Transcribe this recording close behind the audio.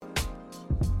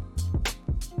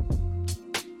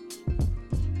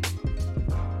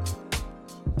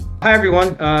Hi,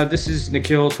 everyone. This is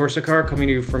Nikhil Torsakar coming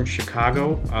to you from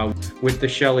Chicago with the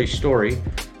Shelley story.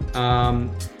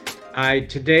 Um,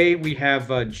 today we have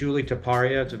Julie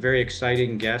Taparia. It's a very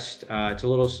exciting guest.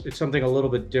 It's something a little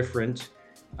bit different.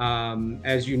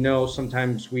 As you know,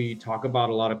 sometimes we talk about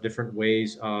a lot of different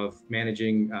ways of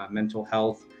managing mental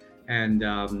health,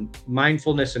 and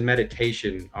mindfulness and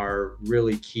meditation are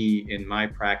really key in my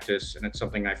practice, and it's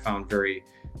something I found very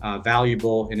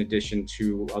valuable in addition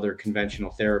to other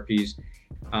conventional therapies.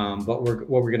 But what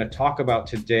we're going to talk about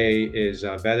today is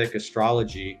Vedic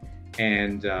astrology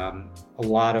and a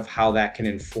lot of how that can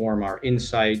inform our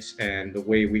insights and the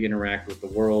way we interact with the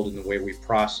world and the way we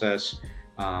process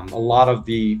a lot of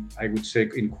the, I would say,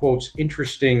 in quotes,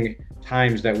 interesting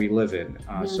times that we live in.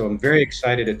 So I'm very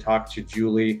excited to talk to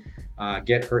Julie,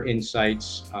 get her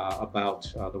insights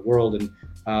about the world, and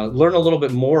learn a little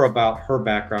bit more about her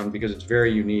background because it's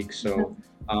very unique. So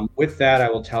with that, I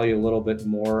will tell you a little bit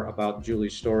more about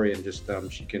Julie's story, and just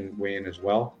she can weigh in as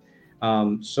well.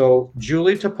 So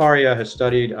Julie Taparia has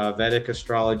studied Vedic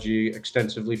astrology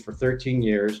extensively for 13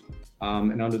 years,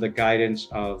 and under the guidance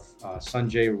of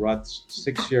Sanjay Ruth's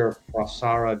 6-year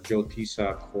Prasara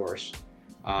Jyotisa course.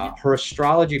 Her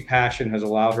astrology passion has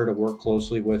allowed her to work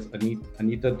closely with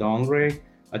Anita Dongre,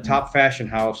 a top fashion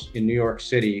house in New York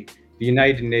City, the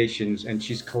United Nations, and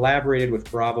she's collaborated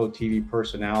with Bravo TV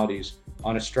personalities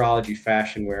on astrology,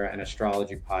 fashion wear, and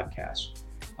astrology podcasts.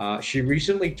 She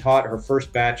recently taught her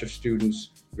first batch of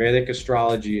students Vedic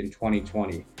astrology in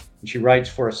 2020, and she writes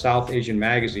for a South Asian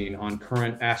magazine on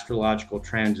current astrological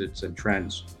transits and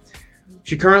trends.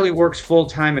 She currently works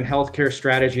full-time in healthcare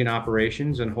strategy and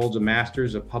operations and holds a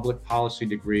master's of public policy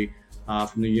degree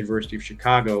from the University of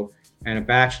Chicago and a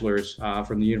bachelor's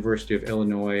from the University of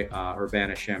Illinois,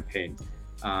 Urbana-Champaign.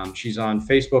 She's on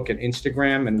Facebook and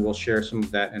Instagram, and we'll share some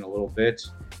of that in a little bit.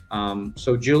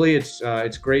 So Julie,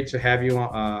 it's great to have you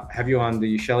on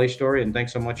the Shelley story, and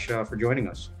thanks so much for joining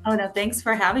us. Oh no, thanks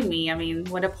for having me. I mean,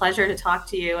 what a pleasure to talk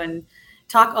to you and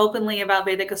talk openly about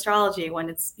Vedic astrology when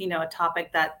it's, a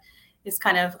topic that is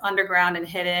kind of underground and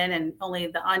hidden and only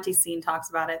the auntie scene talks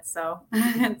about it. So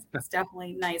it's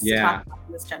definitely nice to talk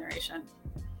about this generation.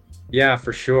 Yeah,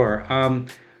 for sure.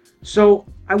 So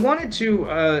I wanted to,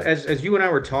 as you and I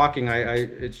were talking,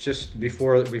 it's just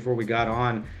before we got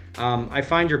on. I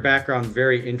find your background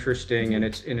very interesting, and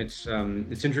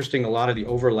it's interesting a lot of the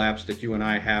overlaps that you and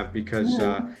I have because,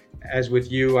 as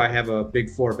with you, I have a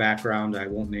Big Four background. I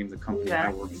won't name the company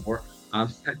I work for,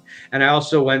 and I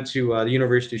also went to the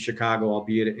University of Chicago,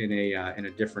 albeit in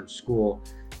a different school.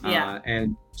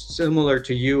 And similar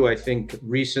to you, I think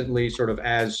recently, sort of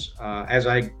as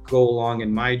I go along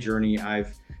in my journey,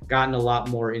 I've gotten a lot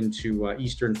more into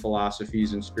Eastern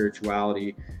philosophies and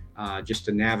spirituality, just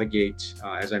to navigate,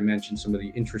 as I mentioned, some of the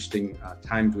interesting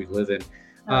times we live in.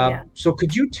 So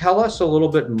could you tell us a little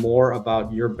bit more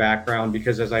about your background?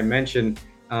 Because as I mentioned,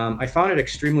 I found it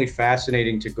extremely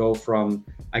fascinating to go from,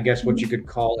 I guess, what you could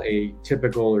call a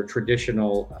typical or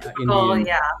traditional Indian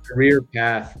career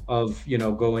path of,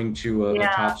 going to a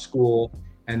top school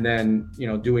and then,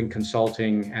 doing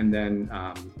consulting and then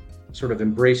sort of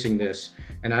embracing this.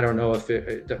 And I don't know if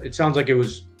it sounds like it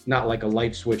was not like a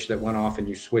light switch that went off and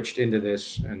you switched into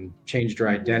this and changed your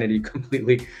identity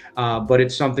completely, but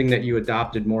it's something that you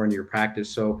adopted more into your practice.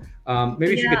 So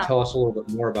maybe if you could tell us a little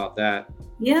bit more about that.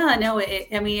 Yeah, no,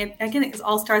 again, it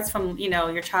all starts from,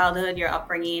 your childhood, your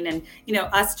upbringing, and,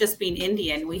 us just being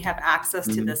Indian, we have access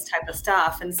to this type of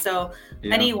stuff. And so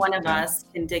any one of us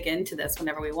can dig into this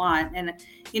whenever we want. And,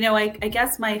 I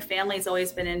guess my family's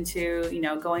always been into,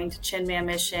 going to Chinman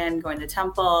mission, going to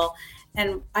temple.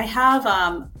 And I have,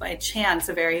 by chance,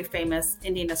 a very famous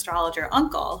Indian astrologer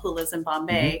uncle who lives in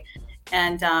Bombay.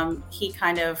 And he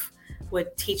kind of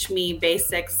would teach me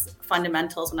basics,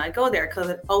 fundamentals when I go there, because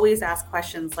I'd always ask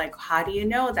questions like, how do you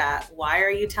know that? Why are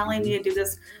you telling me to do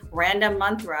this random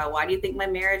mantra? Why do you think my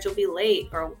marriage will be late?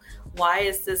 Or why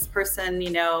is this person,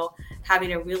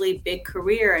 having a really big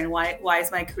career, and why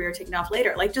is my career taking off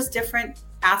later? Like just different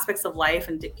aspects of life,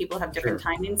 and people have different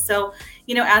timings. So,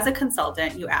 as a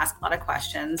consultant, you ask a lot of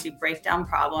questions, you break down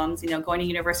problems, going to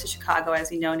University of Chicago,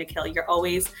 as you know, Nikhil, you're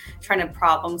always trying to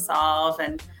problem solve,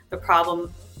 and the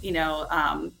problem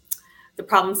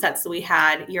sets that we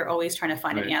had, you're always trying to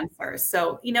find an answer.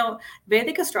 So,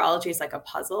 Vedic astrology is like a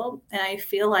puzzle. And I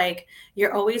feel like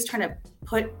you're always trying to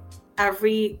put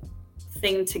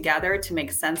everything together to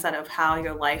make sense out of how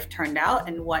your life turned out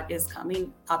and what is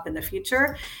coming up in the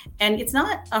future. And it's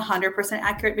not 100%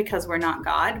 accurate because we're not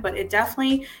God, but it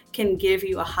definitely can give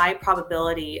you a high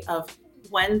probability of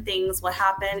when things will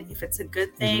happen, if it's a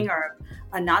good thing or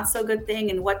a not so good thing,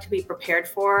 and what to be prepared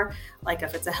for. Like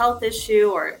if it's a health issue,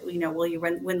 or, will you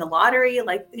win the lottery?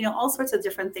 Like, all sorts of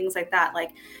different things like that.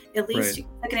 Like at least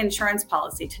like an insurance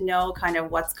policy to know kind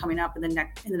of what's coming up in the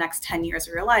next 10 years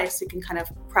of your life, so you can kind of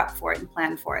prep for it and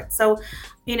plan for it. So,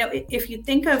 if you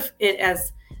think of it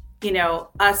as,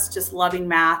 us just loving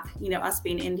math, us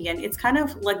being Indian, it's kind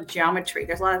of like geometry.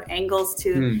 There's a lot of angles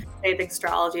to Vedic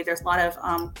astrology. There's a lot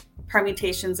of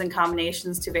permutations and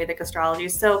combinations to Vedic astrology.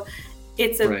 So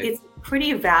it's a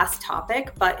pretty vast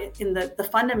topic, but in the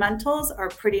fundamentals are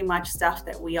pretty much stuff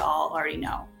that we all already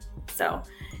know. So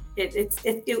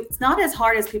it's not as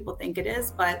hard as people think it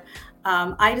is, but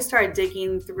I just started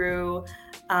digging through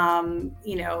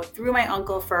through my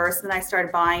uncle first. Then I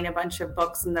started buying a bunch of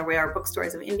books in the rare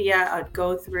bookstores of India. I'd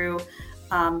go through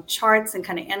charts and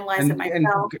kind of analyze it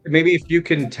myself. And maybe if you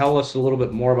can tell us a little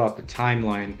bit more about the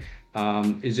timeline.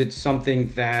 Is it something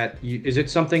that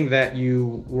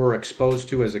you were exposed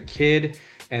to as a kid,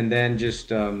 and then just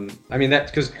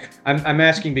that's because I'm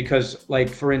asking because, like,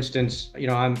 for instance,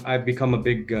 I've become a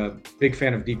big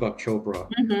fan of Deepak Chopra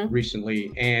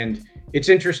recently, and it's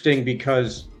interesting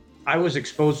because I was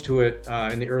exposed to it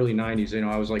in the early 90s.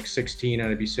 I was like 16,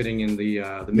 and I'd be sitting in the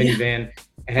minivan,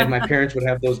 and my parents would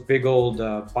have those big old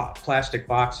plastic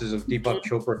boxes of Deepak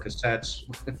Chopra cassettes.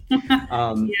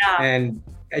 And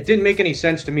it didn't make any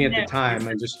sense to me at the time.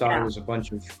 I just thought it was a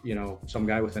bunch of, some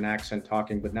guy with an accent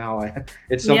talking. But now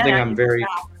it's something I'm very,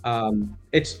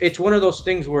 it's one of those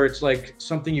things where it's like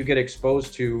something you get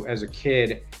exposed to as a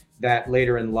kid that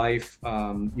later in life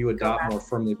you adopt more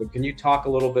firmly. But can you talk a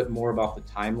little bit more about the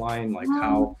timeline, like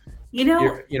how,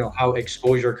 how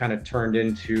exposure kind of turned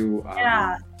into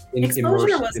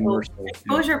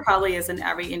Exposure probably is in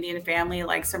every Indian family.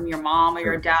 Like your mom or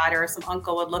your dad or some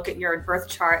uncle would look at your birth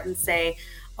chart and say,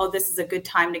 oh, this is a good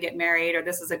time to get married, or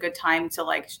this is a good time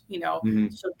to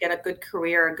she'll get a good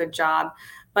career, a good job.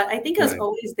 But I think it was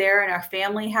always there, and our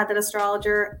family had that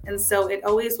astrologer. And so it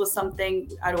always was something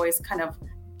I'd always kind of,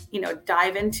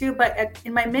 dive into. But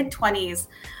in my mid-20s,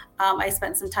 I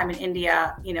spent some time in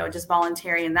India, just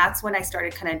volunteering. And that's when I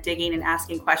started kind of digging and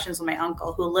asking questions with my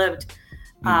uncle, who lived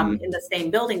in the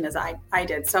same building as I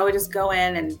did. So I would just go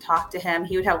in and talk to him.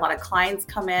 He would have a lot of clients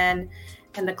come in,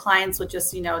 and the clients would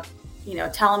just,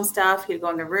 tell him stuff. He'd go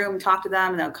in the room, talk to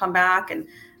them, and they'll come back and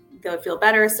they would feel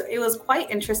better. So it was quite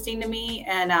interesting to me.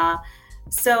 And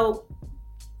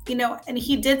and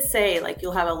he did say, like,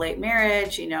 you'll have a late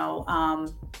marriage,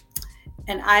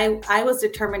 and I was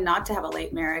determined not to have a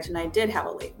late marriage, and I did have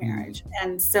a late marriage.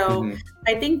 And so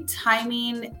I think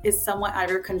timing is somewhat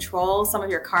out of control. Some of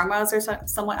your karmas are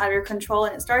somewhat out of control.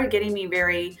 And it started getting me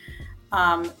very,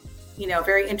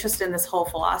 very interested in this whole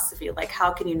philosophy. Like,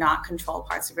 how can you not control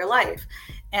parts of your life?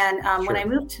 And when I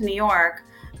moved to New York,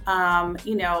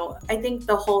 I think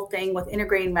the whole thing with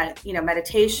integrating,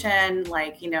 meditation,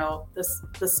 like,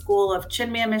 the school of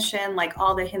Chinmaya mission, like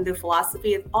all the Hindu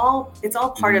philosophy, it's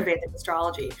all part of Vedic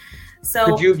astrology.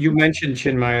 So you mentioned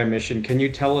Chinmaya mission. Can you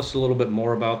tell us a little bit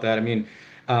more about that? I mean,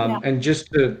 and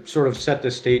just to sort of set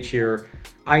the stage here,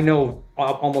 I know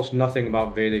almost nothing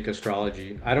about Vedic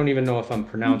astrology. I don't even know if I'm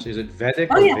pronouncing, is it Vedic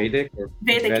or Vedic? Or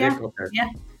Vedic, yeah. Okay.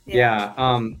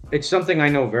 Yeah. It's something I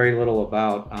know very little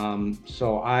about.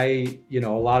 So a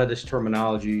lot of this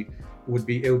terminology would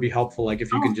be helpful. Like,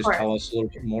 if you can just tell us a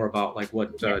little bit more about, like,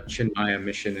 what Chinmaya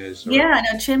mission is.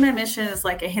 Chinmaya mission is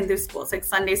like a Hindu school. It's like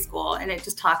Sunday school, and it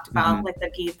just talked about like the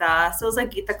Gita. So it was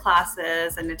like Gita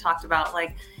classes, and it talked about,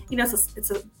 like, it's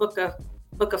a book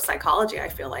of psychology. I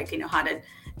feel like, how to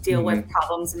deal with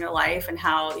problems in your life, and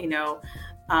how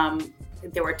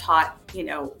they were taught,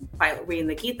 by reading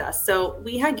the Gita. So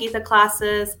we had Gita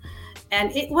classes,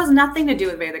 and it was nothing to do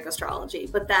with Vedic astrology.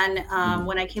 But then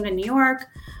when I came to New York,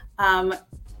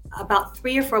 about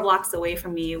 3 or 4 blocks away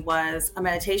from me was a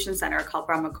meditation center called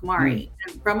Brahma Kumari.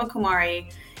 And Brahma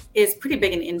Kumari is pretty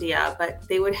big in India, but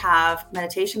they would have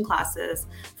meditation classes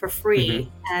for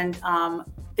free. And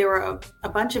there were a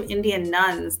bunch of Indian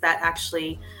nuns that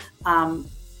actually,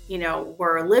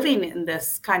 were living in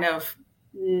this kind of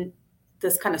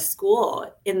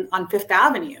school on Fifth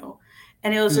Avenue.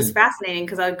 And it was just fascinating,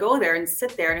 because I would go there and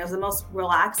sit there, and it was the most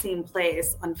relaxing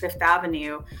place on Fifth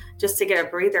Avenue, just to get a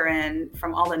breather in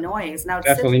from all the noise. And I would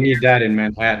definitely need that in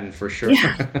Manhattan for sure.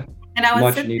 Yeah. And I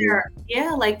would sit there,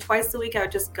 like twice a week. I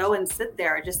would just go and sit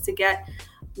there just to get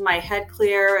my head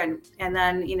clear. And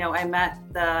then, I met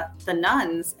the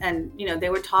nuns, and, they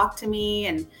would talk to me,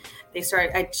 and I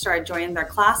started joining their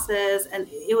classes, and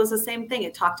it was the same thing.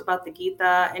 It talked about the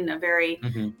Gita in a very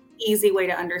easy way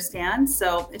to understand.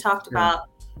 So it talked about,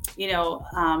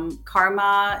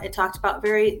 karma. It talked about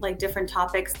very like different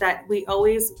topics that we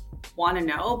always want to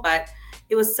know, but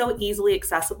it was so easily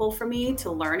accessible for me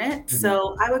to learn it.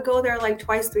 So I would go there like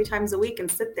twice, 3 times a week and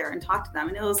sit there and talk to them.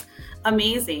 And it was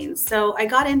amazing. So I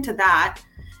got into that.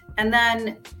 And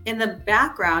then in the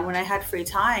background, when I had free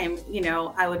time,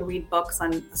 I would read books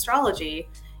on astrology,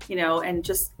 and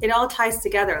just, it all ties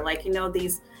together. Like,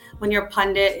 when you're a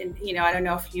pundit and, I don't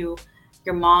know if your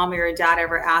mom or your dad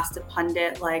ever asked a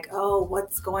pundit, like, oh,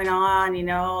 what's going on?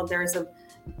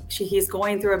 He's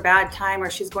going through a bad time, or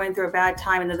she's going through a bad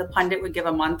time. And then the pundit would give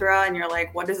a mantra and you're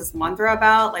like, what is this mantra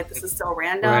about? Like, this is so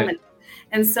random. Right.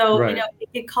 And so, Right.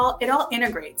 it all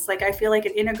integrates. Like, I feel like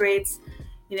it integrates,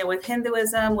 with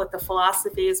Hinduism, with the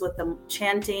philosophies, with the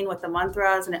chanting, with the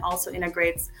mantras, and it also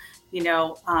integrates,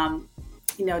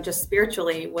 just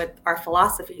spiritually with our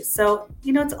philosophies. So,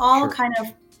 it's all kind of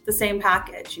the same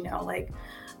package, so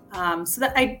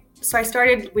I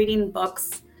started reading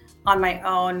books on my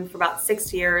own for about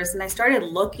 6 years. And I started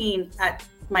looking at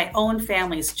my own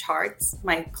family's charts,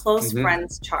 my close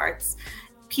friends' charts,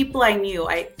 people I knew.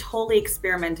 I totally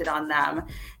experimented on them.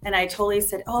 And I totally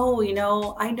said, oh,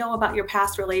 I know about your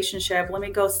past relationship. Let me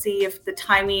go see if the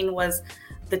timing was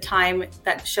the time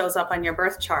that shows up on your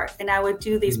birth chart. And I would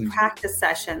do these practice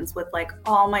sessions with like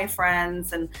all my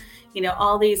friends and,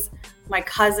 all these, my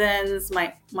cousins,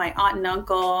 my aunt and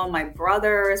uncle, my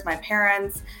brothers, my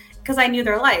parents, because I knew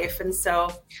their life. And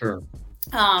so,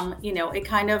 it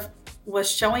kind of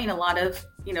was showing a lot of,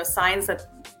 signs that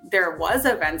there was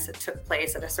events that took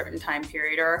place at a certain time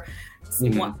period, or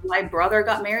my brother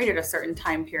got married at a certain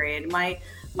time period. My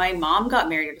mom got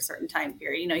married at a certain time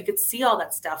period. You could see all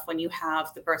that stuff when you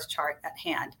have the birth chart at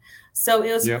hand. So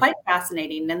it was quite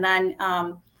fascinating. And then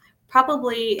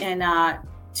probably in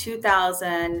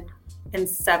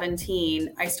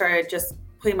 2017, I started just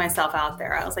putting myself out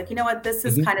there. I was like, you know what, this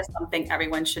is kind of something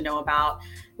everyone should know about.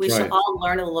 We should all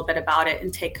learn a little bit about it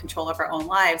and take control of our own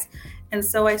lives. And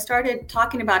so I started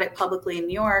talking about it publicly in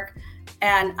New York.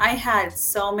 And I had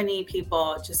so many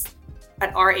people just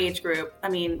at our age group. I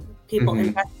mean, people,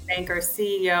 investment bankers,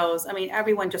 CEOs. I mean,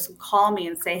 everyone just would call me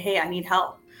and say, hey, I need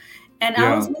help. And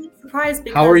I was really surprised.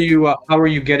 Because how are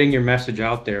you getting your message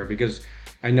out there? Because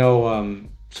I know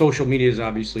social media is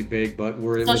obviously big, but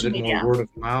was it more word of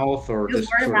mouth, or it was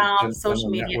word of mouth, social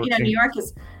media? New York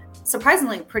is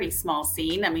surprisingly a pretty small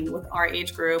scene. I mean, with our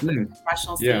age group and the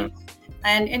professional scene,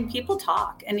 and people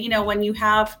talk. And when you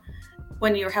have a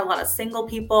lot of single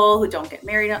people who don't get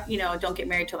married, don't get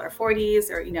married till their 40s,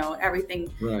 or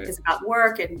everything is about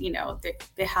work, and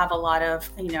they have a lot of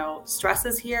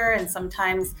stresses here, and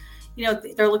sometimes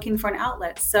they're looking for an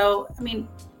outlet. So I mean,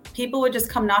 people would just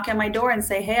come knock on my door and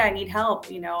say, hey, I need help.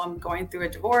 I'm going through a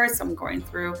divorce. I'm going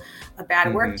through a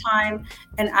bad work time.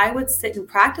 And I would sit and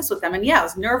practice with them. And it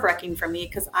was nerve-wracking for me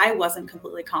because I wasn't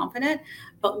completely confident.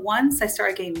 But once I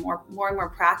started getting more and more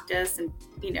practice, and,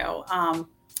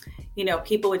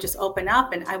 people would just open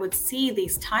up, and I would see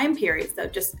these time periods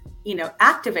that just,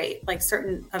 activate like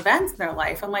certain events in their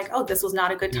life. I'm like, oh, this was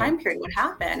not a good time period. What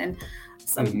happened? And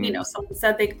someone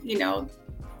said they,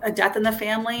 a death in the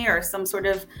family or some sort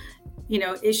of,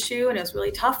 issue. And it was really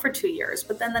tough for 2 years.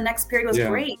 But then the next period was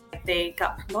great. They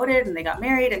got promoted and they got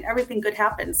married and everything good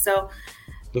happened. So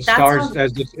the stars,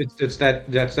 that's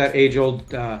that age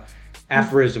old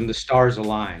aphorism, the stars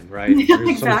align, right?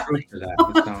 There's some truth to that,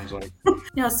 it sounds like.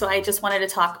 So I just wanted to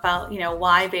talk about,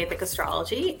 why Vedic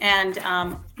astrology. And,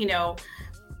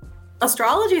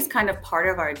 astrology is kind of part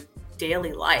of our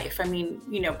daily life. I mean,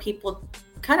 people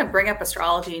kind of bring up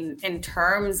astrology in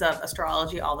terms of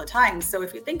astrology all the time. So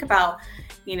if you think about,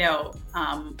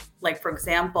 like, for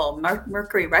example,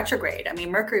 Mercury retrograde. I mean,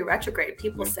 Mercury retrograde,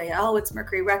 people say, oh, it's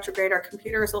Mercury retrograde, our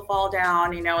computers will fall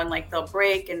down, and like they'll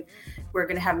break, and we're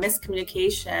going to have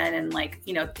miscommunication, and like,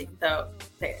 the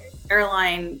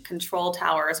airline control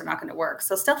towers are not going to work.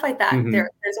 So stuff like that.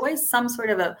 There's always some sort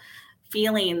of a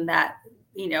feeling that,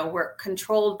 we're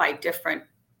controlled by different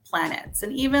planets.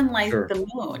 And even like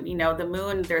the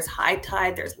moon, there's high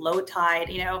tide, there's low tide,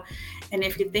 and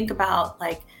if you think about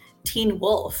like Teen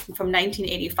Wolf from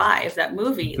 1985, that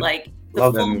movie, like the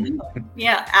full moon,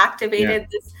 activated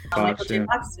this Michael J.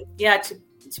 Fox,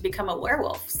 to become a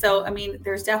werewolf. So, I mean,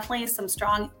 there's definitely some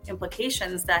strong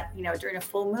implications that, during a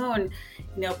full moon,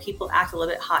 people act a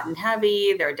little bit hot and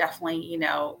heavy. They're definitely,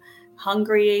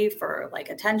 hungry for like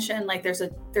attention. Like there's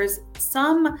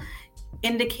some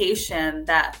indication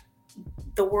that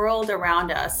the world around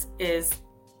us is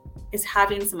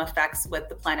having some effects with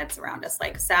the planets around us,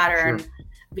 like Saturn,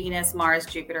 Venus, Mars,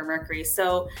 Jupiter, Mercury.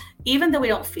 So even though we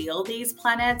don't feel these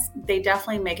planets, they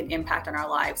definitely make an impact on our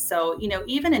lives. So,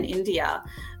 even in India,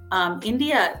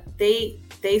 India, they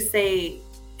say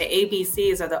the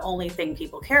ABCs are the only thing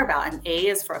people care about, and A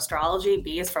is for astrology,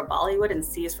 B is for Bollywood, and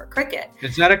C is for cricket.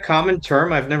 Is that a common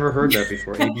term? I've never heard that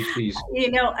before. ABCs.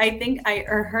 I think I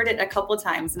heard it a couple of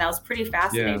times, and I was pretty Yeah.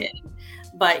 fascinated.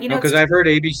 But No, it's because I've heard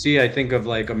ABC, I think of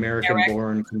like American Eric.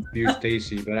 Born, Confused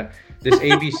Stacy, but this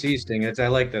ABCs thing, I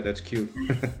like that. That's cute.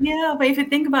 Yeah, but if you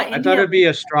think about I thought India, it'd be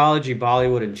astrology,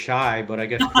 Bollywood, and chai, but I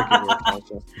guess cricket works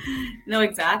also. no,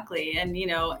 exactly. And,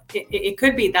 it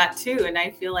could be that too. And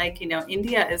I feel like,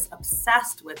 India is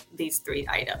obsessed with these three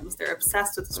items. They're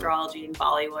obsessed with astrology and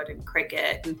Bollywood and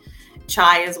cricket and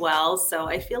chai as well. So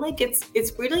I feel like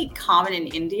it's really common in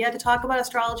India to talk about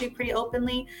astrology pretty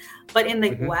openly. But in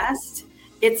the West,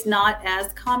 it's not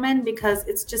as common because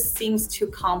it just seems too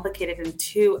complicated and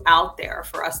too out there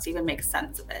for us to even make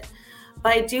sense of it.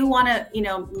 But I do want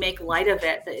to, make light of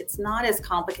it, that it's not as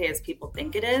complicated as people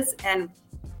think it is. And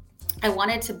I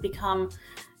wanted to become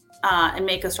and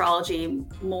make astrology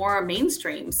more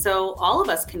mainstream so all of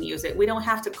us can use it. We don't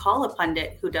have to call a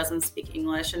pundit who doesn't speak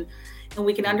English, and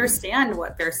we can understand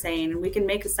what they're saying, and we can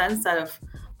make a sense out of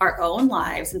our own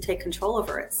lives and take control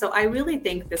over it. So I really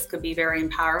think this could be very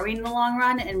empowering in the long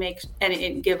run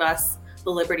and give us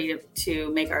the liberty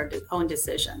to make our own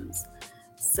decisions.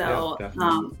 So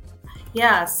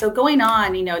so going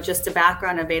on, just a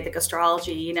background of Vedic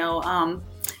astrology,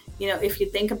 if you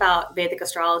think about Vedic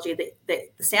astrology, the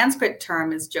Sanskrit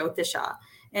term is Jyotisha.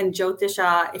 And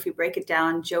Jyotisha, if you break it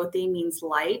down, Jyoti means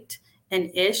light, and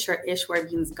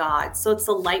Ishwar means God. So it's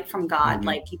the light from God.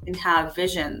 Like you can have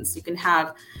visions. You can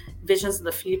have visions of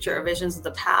the future, visions of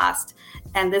the past.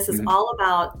 And this is all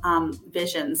about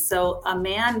visions. So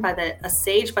a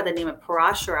sage by the name of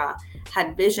Parashara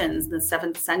had visions in the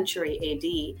 7th century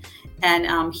AD.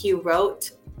 And he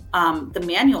wrote the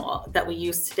manual that we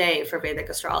use today for Vedic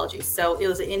astrology. So it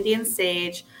was an Indian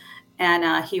sage,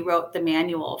 and he wrote the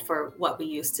manual for what we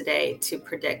use today to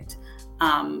predict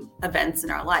events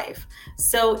in our life.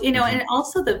 So, and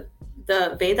also the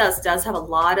Vedas does have a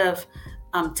lot of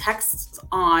texts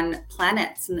on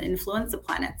planets and the influence of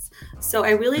planets. So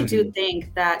I really do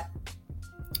think that,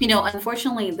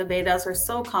 unfortunately, the Vedas are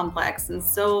so complex and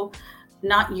so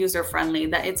not user-friendly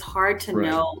that it's hard to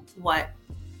know what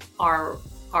our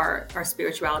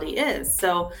spirituality is.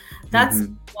 So that's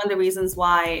one of the reasons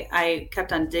why I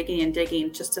kept on digging and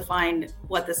digging just to find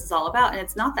what this is all about. And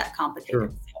it's not that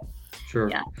complicated. Sure.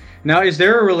 Yeah. Now, is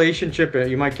there a relationship,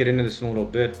 you might get into this in a little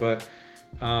bit, but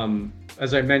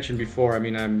as I mentioned before, I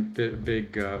mean, I'm a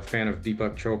big fan of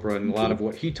Deepak Chopra, and a lot of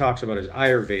what he talks about is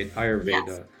Ayurveda.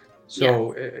 Yes.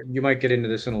 So you might get into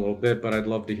this in a little bit, but I'd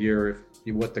love to hear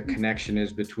what the connection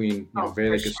is between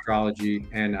Vedic astrology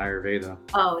and Ayurveda.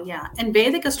 Oh, yeah. And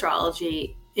Vedic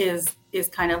astrology is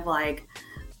kind of like,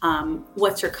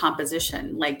 what's your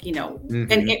composition? Like, and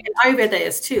Ayurveda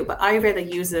is too, but Ayurveda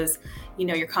uses,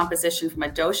 your composition from a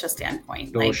dosha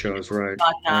standpoint. Doshas, right.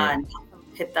 Vata and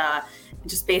Pitta,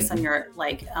 just based on your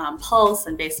pulse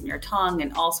and based on your tongue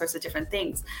and all sorts of different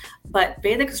things. But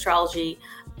Vedic astrology,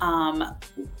 you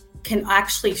can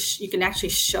actually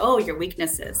show your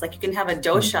weaknesses. Like you can have a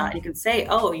dosha and you can say,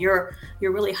 oh, you're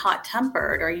really hot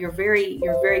tempered, or you're very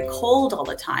cold all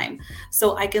the time.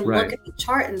 So I can look at the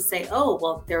chart and say, oh,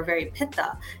 well, they're very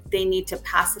pitta. They need to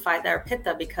pacify their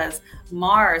pitta because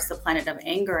Mars, the planet of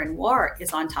anger and war,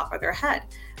 is on top of their head.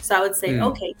 So I would say,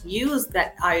 okay, use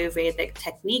that Ayurvedic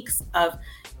techniques of,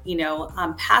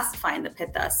 pacifying the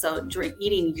pitta. So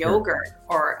eating yogurt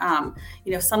or,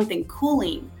 something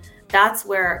cooling. That's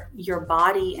where your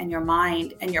body and your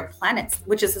mind and your planets,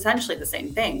 which is essentially the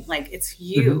same thing, like it's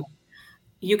you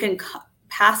can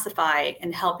pacify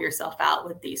and help yourself out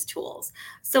with these tools.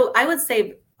 So I would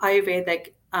say Ayurvedic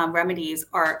remedies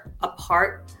are a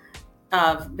part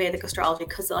of Vedic astrology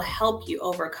because they'll help you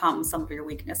overcome some of your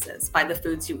weaknesses by the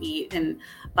foods you eat and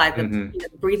by the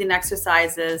breathing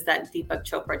exercises that Deepak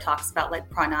Chopra talks about, like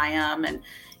pranayam and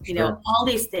all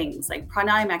these things. Like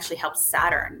pranayam actually helps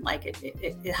Saturn. Like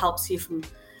it helps you from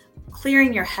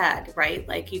clearing your head, right?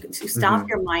 Like you stop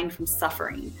your mind from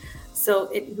suffering. So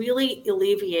it really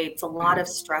alleviates a lot of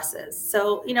stresses.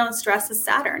 So, stress is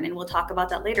Saturn, and we'll talk about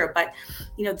that later. But,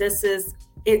 this is,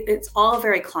 it's all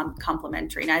very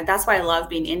complementary. And that's why I love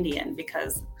being Indian,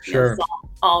 because it's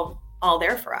all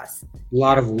there for us. A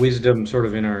lot of wisdom sort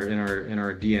of in our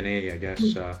DNA, I guess.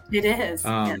 It is.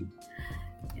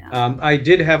 I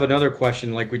did have another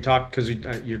question, like we talked, because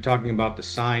you're talking about the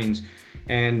signs.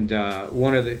 And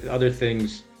one of the other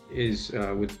things is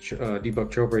with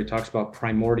Deepak Chopra, he talks about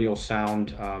primordial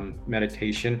sound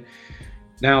meditation.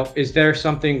 Now, is there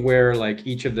something where like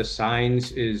each of the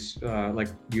signs is like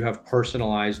you have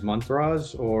personalized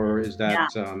mantras, or is that?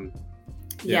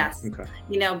 Yeah. Yes.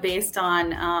 Okay. Based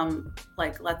on,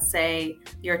 like, let's say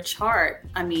your chart.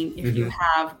 I mean, if you Hmm.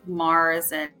 have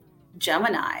Mars and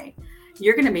Gemini,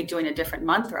 you're going to be doing a different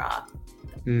mantra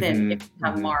than if Hmm. you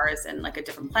have Hmm. Mars in like a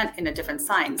different planet in a different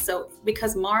sign. So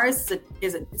because Mars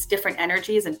it's different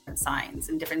energies and different signs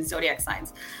and different zodiac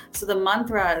signs. So the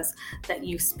mantras that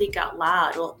you speak out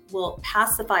loud will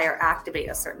pacify or activate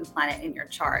a certain planet in your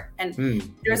chart. And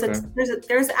Mm. there's a Okay.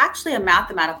 there's actually a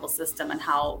mathematical system on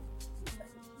how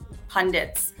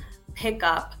pundits pick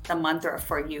up the mantra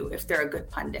for you if they're a good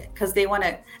pundit, because they want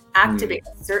to activate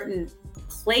Mm. a certain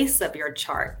place of your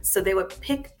chart. So they would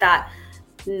pick that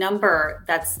number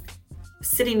that's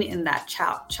sitting in that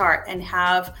chart and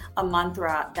have a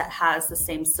mantra that has the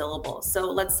same syllable. So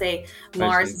let's say I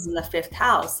Mars see. is in the fifth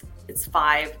house, it's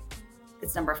five,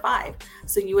 it's number five.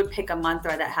 So you would pick a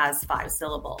mantra that has 5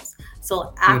 syllables. So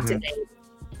Hmm. activate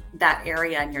that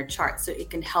area in your chart so it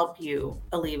can help you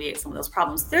alleviate some of those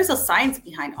problems. There's a science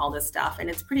behind all this stuff, and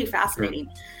it's pretty Sure. fascinating.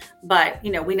 But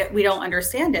we don't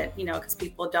understand it, because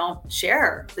people don't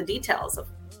share the details of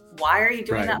why are you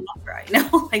doing Right. that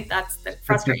mantra, like that's the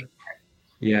frustrating.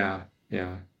 Yeah.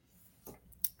 Yeah.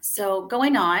 So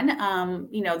going on,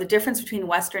 the difference between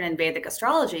Western and Vedic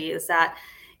astrology is that,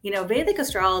 Vedic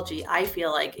astrology, I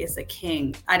feel like is the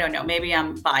king. I don't know, maybe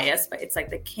I'm biased, but it's like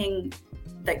the king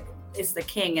that is the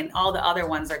king, and all the other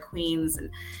ones are queens.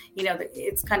 And,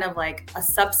 it's kind of like a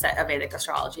subset of Vedic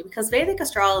astrology, because Vedic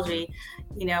astrology,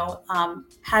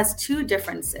 has two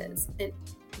differences.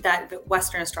 That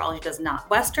Western astrology does not.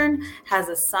 Western has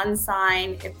a sun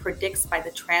sign, it predicts by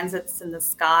the transits in the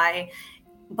sky,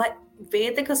 but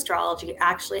Vedic astrology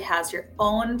actually has your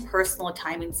own personal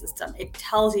timing system. It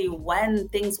tells you when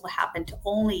things will happen to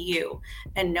only you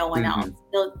and no one else. Hmm.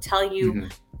 It'll tell you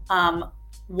Hmm.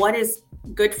 what is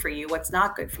good for you, what's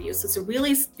not good for you. So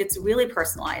it's really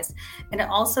personalized, and it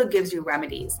also gives you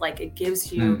remedies. Like it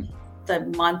gives you Mm. the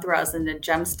mantras and the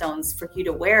gemstones for you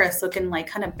to wear, so it can like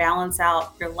kind of balance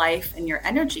out your life and your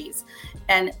energies.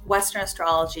 And Western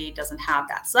astrology doesn't have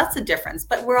that, so that's the difference.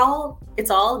 But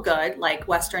it's all good. Like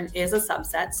Western is a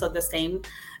subset, so the same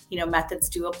methods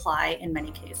do apply in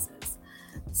many cases.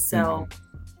 So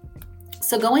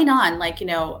Hmm. going on,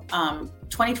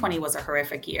 2020 was a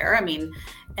horrific year. I mean,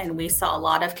 and we saw a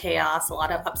lot of chaos, a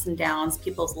lot of ups and downs.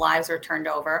 People's lives were turned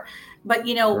over. But,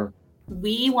 Sure.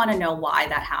 we want to know why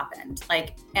that happened.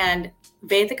 And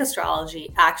Vedic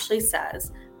astrology actually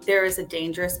says there is a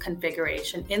dangerous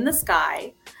configuration in the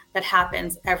sky that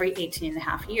happens every 18 and a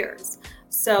half years.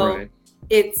 So Right.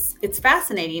 it's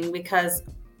fascinating, because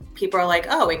people are like,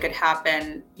 oh, it could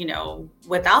happen,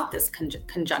 without this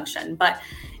conjunction. But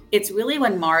it's really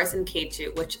when Mars and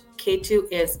Ketu, which Ketu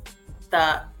is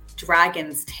the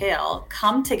dragon's tail,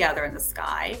 come together in the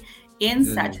sky in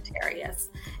Hmm. Sagittarius,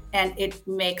 and it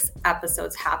makes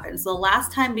episodes happen. So the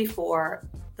last time before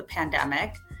the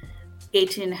pandemic,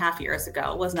 18 and a half years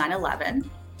ago, was 9/11.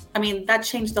 I mean, that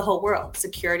changed the whole world.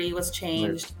 Security was Right.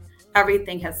 changed.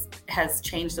 Everything has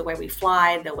changed, the way we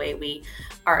fly, the way we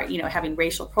are, having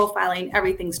racial profiling,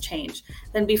 everything's changed.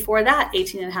 Then before that,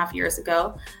 18 and a half years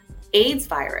ago, AIDS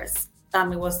virus.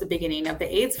 It was the beginning of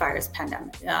the AIDS virus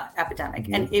epidemic,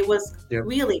 Hmm. and it was Yep.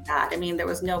 really bad. I mean, there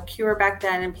was no cure back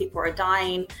then, and people were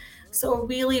dying. So a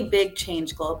really big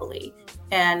change globally.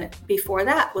 And before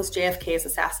that was JFK's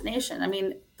assassination. I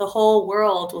mean, the whole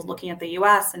world was looking at the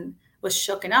U.S. and was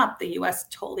shooken up. The U.S.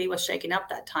 totally was shaken up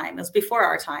that time. It was before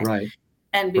our time. Right.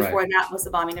 And Right. before that was the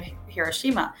bombing of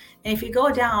Hiroshima. And if you go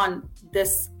down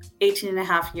this 18 and a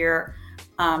half year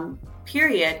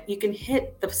period, you can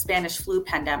hit the Spanish flu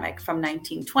pandemic from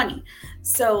 1920.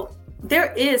 So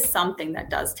there is something that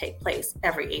does take place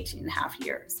every 18 and a half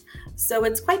years. So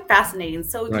it's quite fascinating.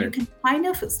 So you Right. can kind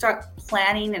of start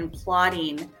planning and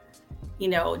plotting,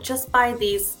 just by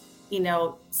these,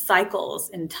 cycles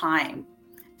in time,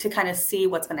 to kind of see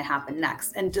what's going to happen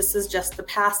next. And this is just the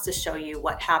past to show you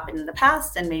what happened in the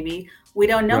past. And maybe we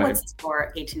don't know Right. what's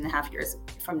for 18 and a half years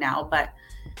from now, but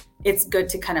it's good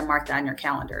to kind of mark that on your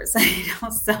calendars.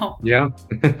 So Yeah.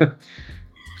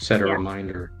 Set a yeah,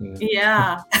 reminder. Yeah.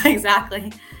 yeah,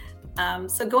 exactly.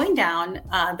 So going down,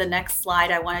 the next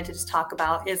slide I wanted to just talk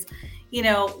about is,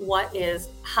 what is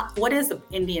the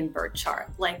Indian birth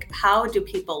chart? Like, how do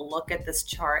people look at this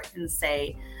chart and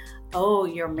say, oh,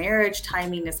 your marriage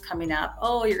timing is coming up.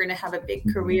 Oh, you're going to have a big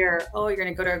Hmm. career. Oh, you're going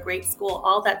to go to a great school,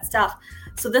 all that stuff.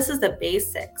 So this is the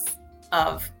basics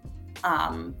of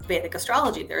Vedic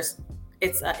astrology.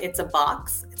 It's a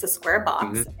box. It's a square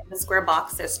box. Hmm. In the square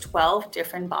box, there's 12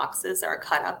 different boxes that are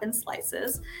cut up in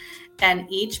slices, and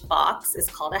each box is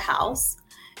called a house.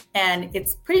 And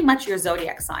it's pretty much your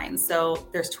zodiac signs. So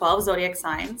there's 12 zodiac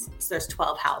signs. So there's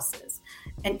 12 houses.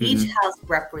 and each Hmm. house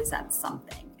represents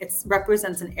something. It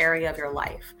represents an area of your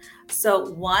life.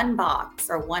 So one box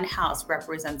or one house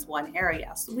represents one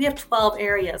area. So we have 12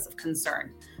 areas of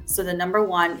concern. So the number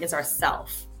one is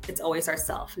ourself. It's always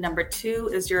ourself. Number two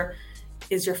is your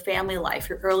family life,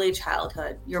 your early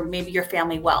childhood, maybe your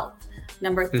family wealth.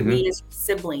 Number three Hmm. is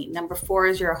sibling. Number four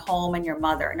is your home and your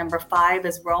mother. Number five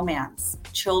is romance,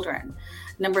 children.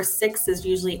 Number six is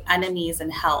usually enemies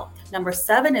and health. Number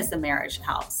seven is the marriage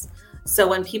house. So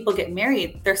when people get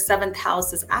married, their seventh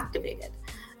house is activated.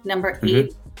 Number Hmm.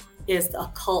 eight is the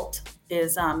occult,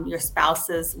 is your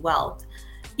spouse's wealth.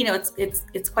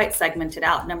 It's quite segmented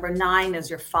out. Number nine is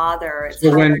your father. It's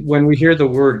So higher. when we hear the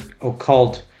word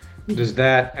occult, does Mhm.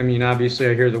 that, I mean, obviously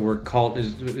I hear the word cult.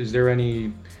 Is there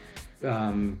any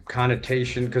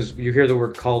connotation? Because you hear the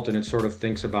word cult and it sort of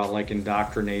thinks about like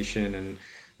indoctrination and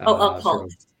Oh, sort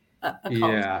occult, of,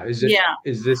 occult. yeah. Yeah.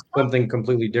 Is this something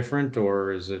completely different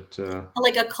or is it,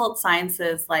 Like occult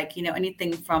sciences, like,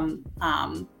 anything from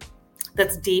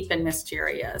that's deep and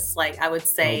mysterious. Like I would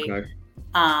say, okay.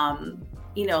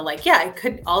 like, yeah, it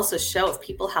could also show if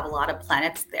people have a lot of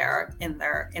planets there in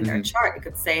their Hmm. chart, it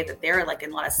could say that they're like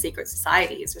in a lot of secret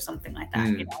societies or something like that,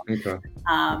 Mm, okay.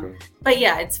 Um, Okay. but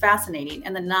yeah, it's fascinating.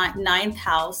 And the ninth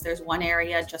house, there's one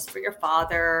area just for your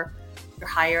father, your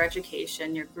higher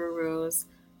education, your gurus.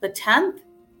 The 10th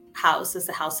house is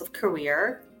the house of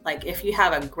career. Like if you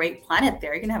have a great planet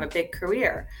there, you're gonna have a big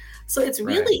career. So it's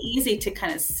Right. really easy to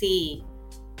kind of see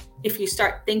if you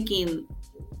start thinking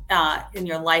in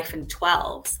your life in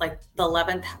 12s. Like the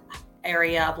 11th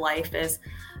area of life is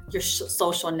your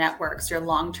social networks, your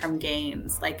long-term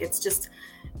gains. Like it's just,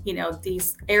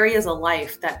 these areas of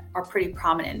life that are pretty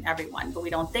prominent in everyone, but we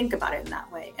don't think about it in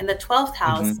that way. And the 12th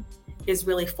house Hmm. is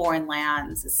really foreign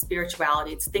lands, it's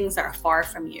spirituality, it's things that are far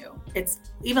from you, it's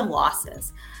even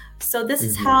losses. So this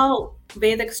is Hmm. how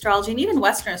Vedic astrology and even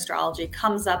Western astrology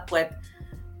comes up with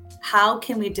how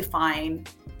can we define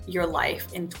your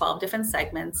life in 12 different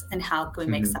segments and how can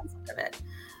we make Hmm. sense of it.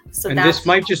 So And that's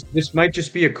this might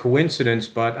just be a coincidence,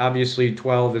 but obviously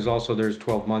 12 is also there's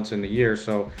 12 months in the year.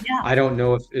 So yeah I don't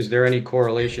know if is there any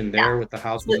correlation yeah there with the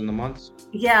houses so and the months?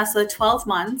 Yeah, so the 12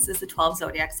 months is the 12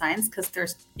 zodiac signs because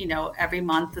there's, every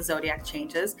month the zodiac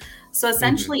changes. So Hmm.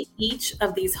 essentially, each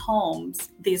of these homes,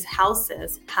 these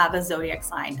houses have a zodiac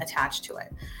sign attached to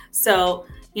it. So,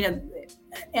 you know,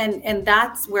 and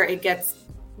that's where it gets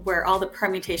where all the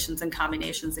permutations and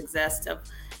combinations exist of,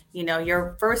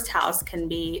 your first house can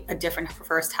be a different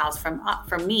first house from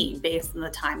me based on the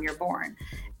time you're born,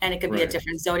 and it could be a Right.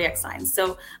 different zodiac sign.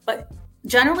 So, but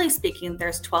generally speaking,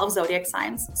 there's 12 zodiac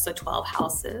signs, so 12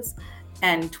 houses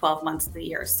and 12 months of the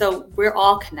year. So we're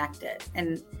all connected,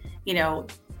 and you know,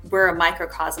 we're a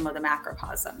microcosm of the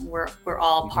macrocosm. We're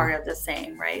all Hmm. part of the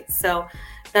same, right? So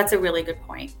that's a really good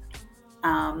point.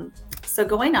 So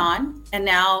going on, and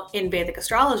now in Vedic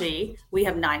astrology, we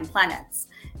have 9 planets,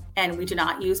 and we do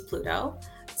not use Pluto.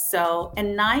 So,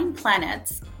 and 9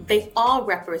 planets, they all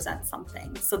represent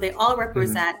something. So they all Hmm.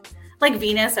 represent, like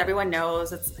Venus. Everyone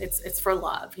knows it's for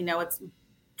love. It's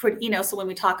pretty. So when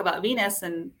we talk about Venus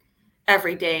in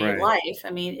everyday Right. life, I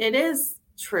mean, it is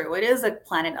true. It is a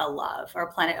planet of love or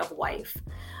a planet of wife.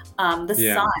 The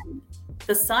Yeah. sun,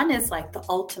 the sun is like the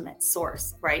ultimate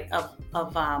source, right, of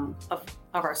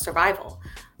our survival.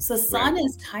 So the Right. sun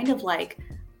is kind of like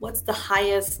what's the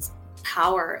highest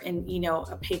power in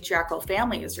a patriarchal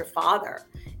family is your father.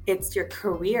 It's your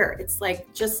career. It's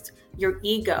like just your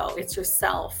ego. It's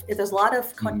yourself. There's a lot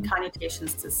of Hmm.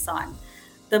 connotations to sun.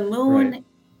 The Right. moon,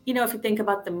 if you think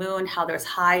about the moon, how there's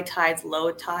high tides,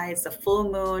 low tides, the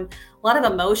full moon, a lot of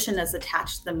emotion is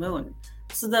attached to the moon.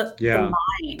 So the Yeah.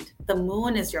 mind, the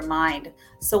moon is your mind.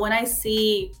 So when I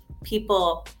see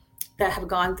people that have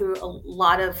gone through a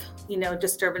lot of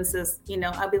disturbances,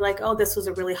 I'll be like, oh, this was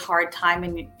a really hard time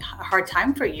and hard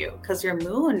time for you because your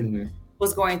moon Hmm.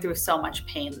 was going through so much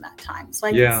pain that time. So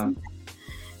I could Yeah. see that.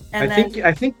 And then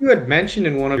I think you had mentioned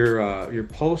in one of your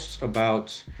posts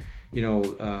about,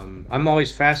 I'm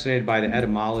always fascinated by the mhm,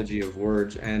 etymology of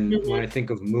words, and when I mhm, think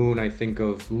of moon, I think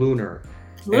of lunar,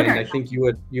 and lunar. I think you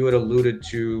had alluded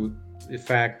to the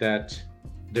fact that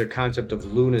the concept of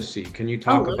lunacy. Can you Oh,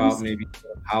 talk about lunacy. maybe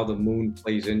how the moon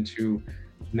plays into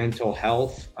mental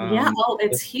health? Yeah. Oh,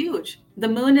 it's huge. The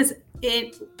moon is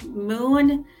it.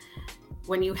 Moon,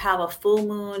 when you have a full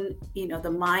moon,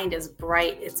 the mind is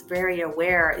bright. It's very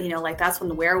aware. Like that's when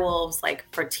the werewolves, like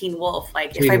for Teen Wolf,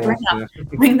 like if I Teen bring Wolf, up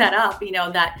yeah, bring that up,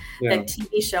 that yeah, that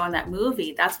TV show and that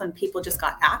movie, that's when people just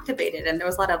got activated, and there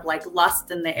was a lot of like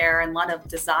lust in the air and a lot of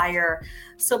desire.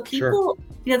 So sure. people,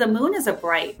 the moon is a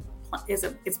bright, is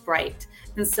bright,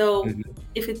 and so Hmm.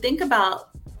 if you think about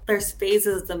there's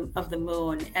phases of the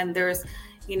moon, and there's,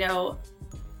 you know,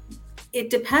 it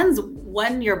depends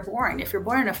when you're born. If you're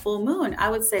born in a full moon, I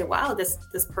would say, wow, this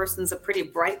person's a pretty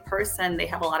bright person. They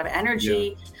have a lot of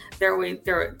energy.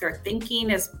 Their thinking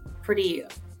is pretty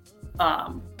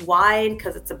wide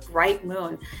because it's a bright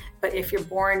moon. But if you're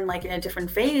born like in a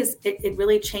different phase, it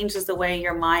really changes the way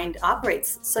your mind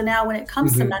operates. So now when it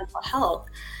comes to mental health,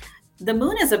 the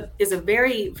moon is a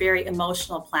very, very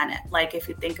emotional planet. Like if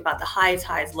you think about the high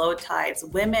tides, low tides,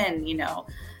 women,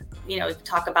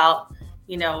 talk about,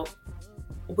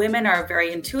 women are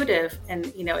very intuitive,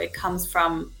 and, it comes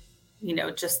from,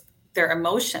 just their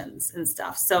emotions and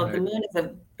stuff. So the moon is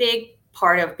a big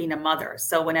part of being a mother.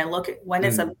 So when I look at when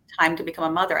is a time to become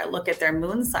a mother, I look at their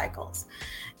moon cycles.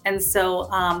 And so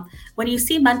when you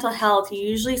see mental health, you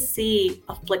usually see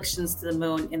afflictions to the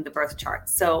moon in the birth chart.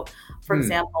 So for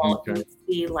example, you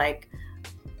see like,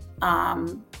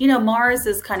 Mars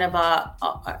is kind of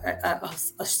a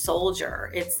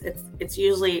soldier. It's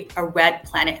usually a red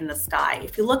planet in the sky.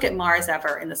 If you look at Mars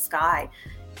ever in the sky,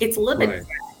 it's a little bit red.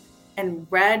 And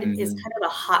red is kind of a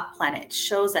hot planet. It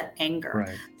shows that anger.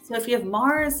 Right. So if you have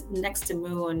Mars next to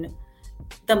moon,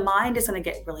 the mind is going to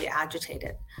get really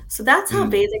agitated. So that's how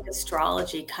Vedic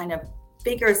astrology kind of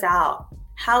figures out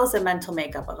how's the mental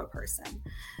makeup of a person.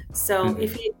 So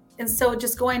so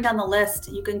just going down the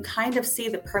list, you can kind of see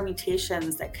the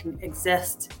permutations that can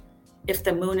exist if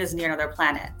the moon is near another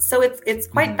planet. So it's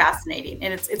quite fascinating,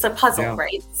 and it's a puzzle,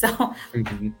 right? So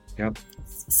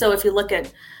so if you look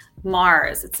at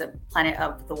Mars, it's a planet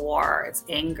of the war, it's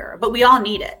anger, but we all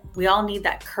need it. We all need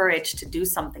that courage to do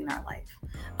something in our life.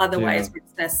 Otherwise, we're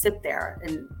just going to sit there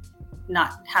and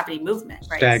not have any movement,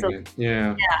 right? Stagnant.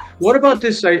 So, What about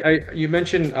this? You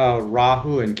mentioned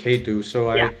Rahu and Ketu.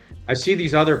 So I see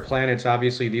these other planets.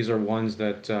 Obviously, these are ones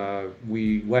that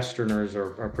we Westerners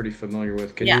are pretty familiar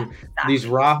with. These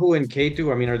Rahu and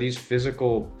Ketu, I mean, are these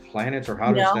physical planets, or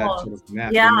how does that sort of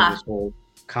map into this whole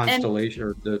constellation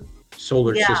or the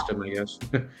solar system, I guess?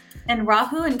 And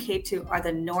Rahu and Ketu are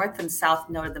the north and south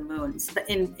node of the moon. So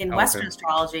in Western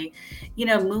astrology,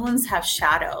 moons have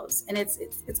shadows, and it's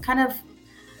kind of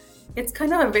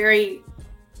a very,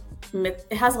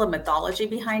 it has a little mythology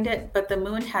behind it, but the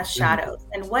moon has shadows.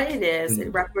 And what it is,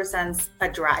 it represents a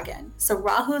dragon. So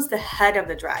Rahu is the head of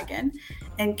the dragon,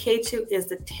 and Ketu is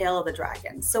the tail of the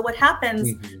dragon. So what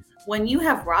happens when you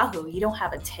have Rahu, you don't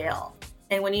have a tail.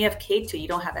 And when you have Ketu, you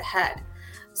don't have a head.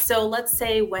 So let's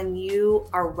say when you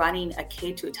are running a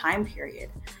Ketu time period,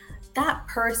 that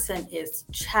person is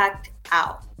checked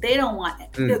out. They don't want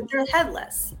it. They're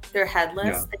headless. They're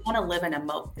headless. They want to live in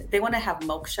they want to have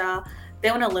moksha.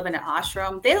 They want to live in an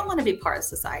ashram. They don't want to be part of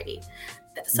society.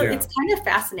 So it's kind of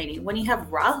fascinating when you have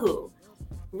Rahu,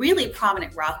 really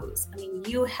prominent Rahus. I mean,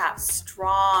 you have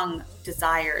strong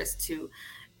desires to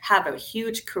have a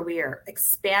huge career,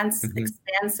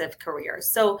 expansive career.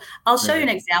 So I'll show you an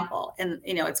example, and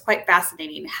it's quite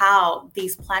fascinating how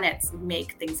these planets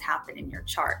make things happen in your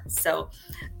chart. So,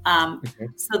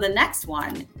 so the next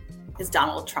one is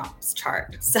Donald Trump's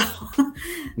chart. So,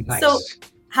 so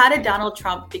how did Donald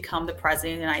Trump become the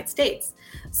president of the United States?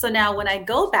 So now when I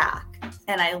go back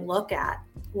and I look at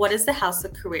what is the house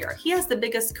of career, he has the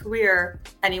biggest career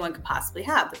anyone could possibly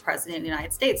have, the president of the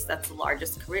United States. That's the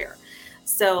largest career.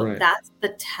 So that's the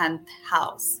 10th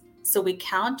house. So we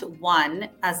count 1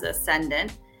 as the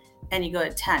ascendant, and you go to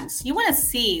 10. So you want to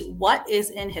see what is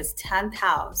in his 10th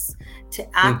house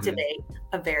to activate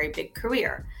a very big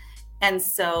career. And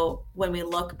so when we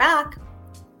look back,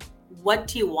 what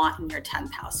do you want in your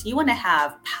 10th house? You want to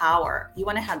have power. You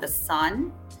want to have the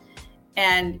sun.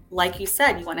 And like you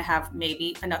said, you want to have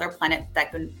maybe another planet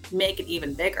that can make it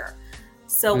even bigger.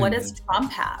 So what does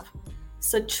Trump have?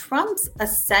 So Trump's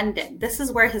ascendant, this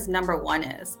is where his number 1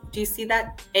 is. Do you see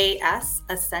that AS,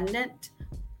 ascendant?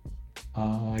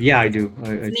 Yeah, I do.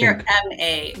 It's near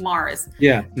MA, Mars.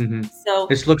 Yeah. So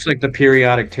this looks like the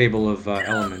periodic table of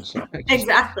elements.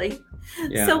 Exactly.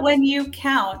 So when you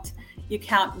count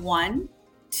 1,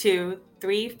 2,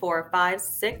 3, 4, 5,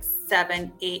 6,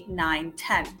 7, 8, 9,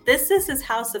 10. This is his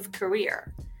house of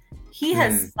career. He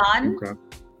has Sun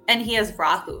and he has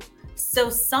Rahu. So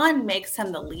Sun makes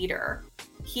him the leader.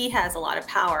 He has a lot of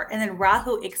power, and then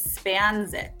Rahu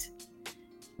expands it.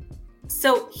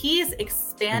 So he's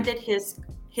expanded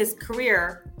his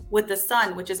career with the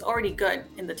Sun, which is already good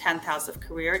in the 10th house of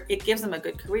career. It gives him a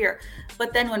good career.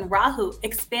 But then when Rahu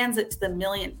expands it to the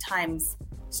millionth times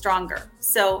stronger.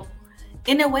 So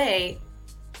in a way,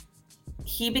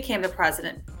 he became the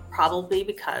president probably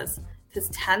because his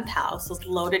 10th house was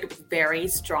loaded with very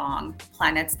strong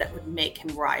planets that would make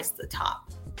him rise to the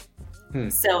top.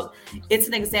 So it's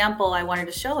an example I wanted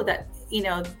to show that,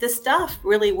 this stuff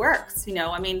really works,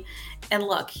 I mean, and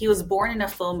look, he was born in a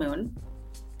full moon.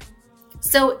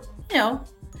 So,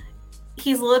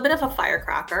 he's a little bit of a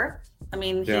firecracker. I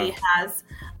mean, he has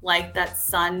like that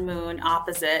sun moon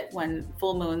opposite. When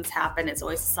full moons happen, it's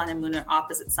always sun and moon are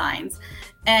opposite signs.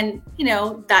 And,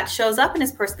 that shows up in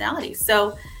his personality.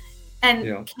 So, and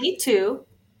K2,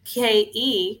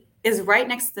 KE is right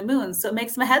next to the moon. So it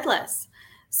makes him a headless.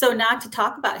 So not to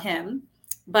talk about him,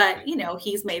 but,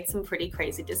 he's made some pretty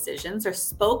crazy decisions or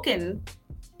spoken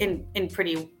in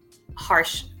pretty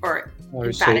harsh or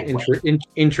emphatic way.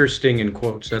 Interesting in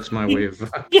quotes. That's my way of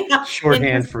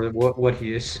shorthand for what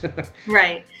he is.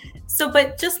 Right. So,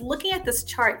 but just looking at this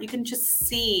chart, you can just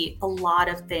see a lot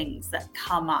of things that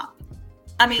come up.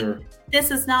 I mean, This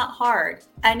is not hard.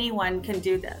 Anyone can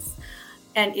do this.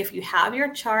 And if you have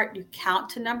your chart, you count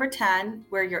to number 10,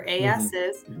 where your AS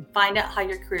is, find out how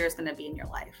your career is going to be in your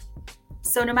life.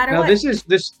 So no matter what. Now,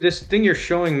 this thing you're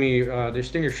showing me, this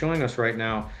thing you're showing us right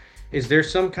now, is there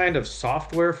some kind of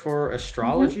software for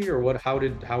astrology or what? How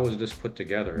was this put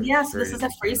together? Yes, this is a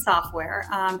free software.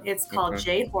 It's called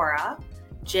JHORA,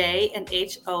 J and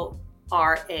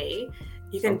HORA.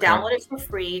 You can download it for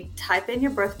free, type in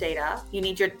your birth data. You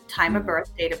need your time of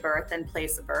birth, date of birth, and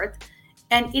place of birth.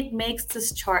 And it makes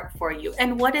this chart for you.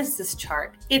 And what is this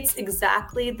chart? It's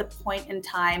exactly the point in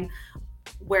time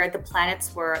where the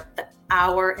planets were, the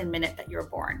hour and minute that you were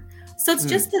born. So it's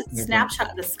just a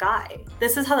snapshot of the sky.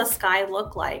 This is how the sky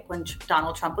looked like when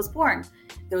Donald Trump was born.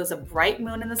 There was a bright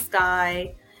moon in the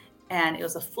sky, and it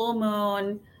was a full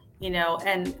moon,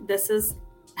 and this is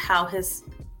how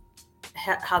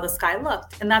the sky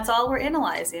looked. And that's all we're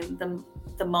analyzing,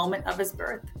 the moment of his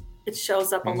birth. It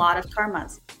shows up a lot of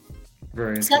karmas.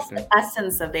 Very interesting. So that's the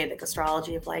essence of Vedic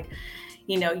astrology, of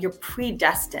you're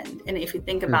predestined. And if you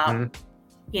think about,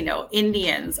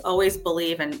 Indians always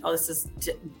believe in, this is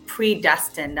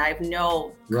predestined. I have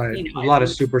no, a lot of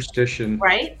superstition.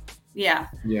 Right? Yeah.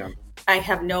 Yeah. I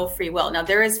have no free will. Now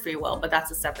there is free will, but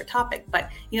that's a separate topic. But,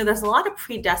 there's a lot of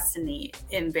predestiny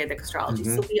in Vedic astrology.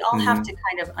 So we all have to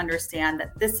kind of understand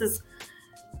that this is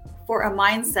for a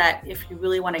mindset. If you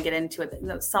really want to get into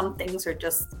it, some things are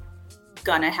just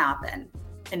gonna happen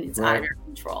and it's out of your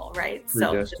control, right?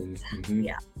 So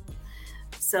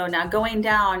so now going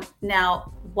down,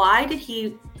 why did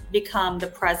he become the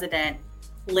president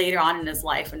later on in his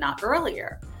life and not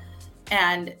earlier?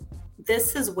 And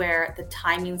this is where the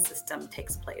timing system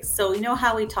takes place. So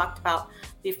how we talked about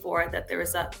before that there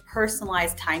is a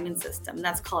personalized timing system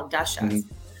that's called dashas.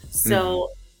 So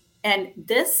and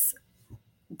this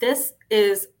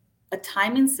is a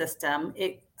timing system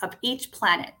of each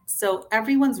planet. So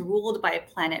everyone's ruled by a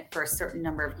planet for a certain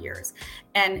number of years.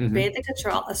 And Vedic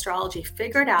astrology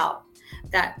figured out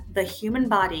that the human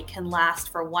body can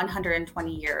last for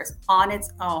 120 years on its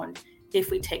own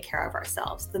if we take care of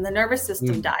ourselves. Then the nervous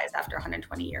system dies after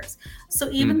 120 years.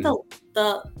 So even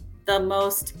the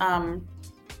most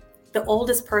the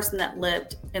oldest person that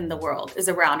lived in the world is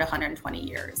around 120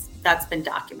 years. That's been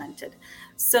documented.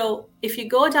 So if you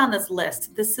go down this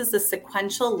list, this is a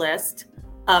sequential list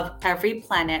of every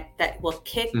planet that will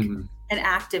kick and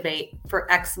activate for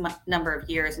X number of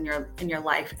years in your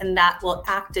life, and that will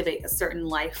activate a certain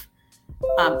life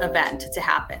event to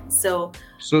happen. So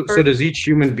does each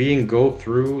human being go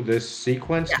through this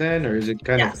sequence then, or is it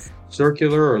kind of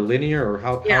circular or linear, or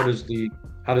how does the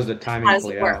timing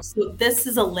play out? So this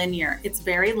is a linear. It's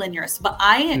very linear. So, but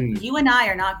you and I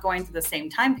are not going through the same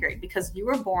time period because you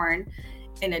were born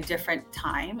in a different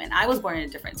time and I was born in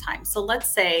a different time. So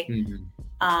let's say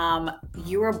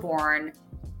you were born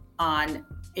on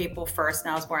April 1st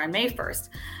and I was born on May 1st.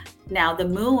 Now the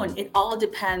moon, it all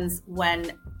depends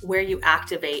where you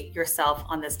activate yourself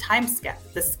on this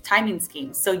this timing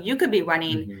scheme. So you could be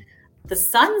running the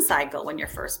sun cycle when you're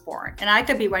first born, and I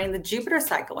could be running the Jupiter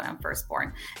cycle when I'm first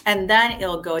born. And then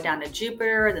it'll go down to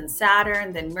Jupiter, then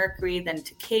Saturn, then Mercury, then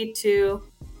to K2,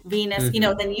 Venus,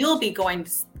 then you'll be going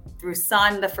through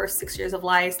sun the first 6 years of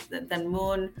life, then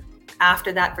moon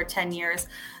after that for 10 years.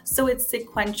 So it's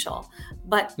sequential.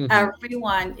 But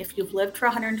everyone, if you've lived for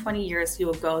 120 years, you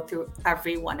will go through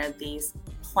every one of these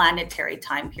planetary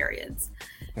time periods.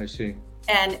 I see.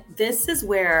 And this is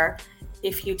where,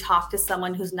 if you talk to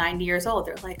someone who's 90 years old,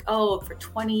 they're like, oh, for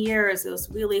 20 years, it was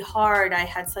really hard. I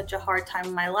had such a hard time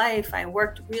in my life. I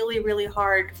worked really, really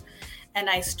hard and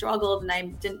I struggled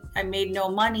and I made no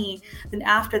money. Then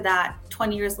after that,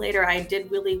 20 years later, I did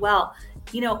really well.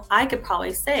 I could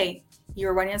probably say you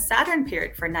were running a Saturn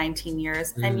period for 19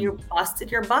 years and you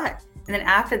busted your butt. And then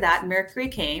after that, Mercury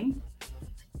came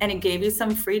and it gave you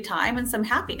some free time and some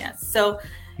happiness. So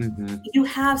Hmm. you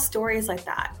have stories like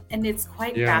that, and it's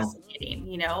quite Yeah. fascinating,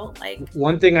 you know, like,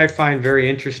 One thing I find very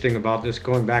interesting about this,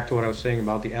 going back to what I was saying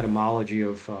about the etymology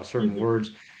of certain mhm.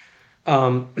 words,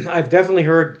 I've definitely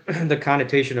heard the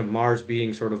connotation of Mars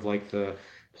being sort of like the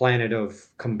planet of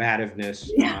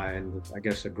combativeness Yeah, and I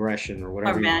guess aggression or or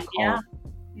whatever you want men, to call yeah, it.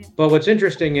 yeah. But what's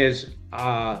interesting is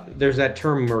there's that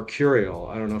term mercurial.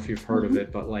 I don't know if you've heard of Mhm,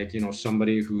 it, but like,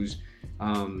 somebody who's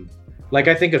um, like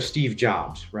I think of Steve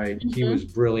Jobs, right? He was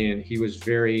mhm. brilliant. He was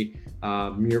very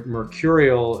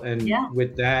mercurial, and Yeah,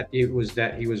 with that, it was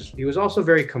that he was also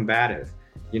very combative.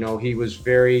 He was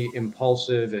very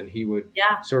impulsive, and he would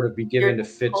yeah, sort of be you're given to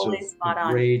fits totally of spot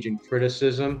on. rage and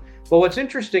criticism. But what's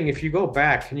interesting, if you go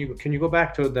back, can you go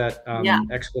back to that Yeah,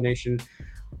 explanation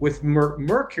with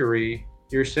Mercury?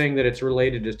 You're saying that it's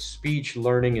related to speech,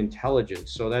 learning,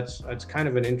 intelligence. So that's kind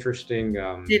of an interesting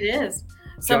it is.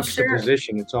 So I'm sure.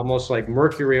 juxtaposition. It's almost like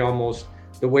Mercury. Almost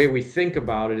the way we think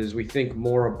about it is we think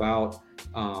more about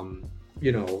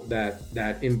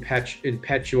that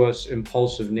impetuous,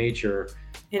 impulsive nature.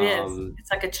 It is. Um,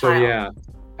 It's like a so child. yeah,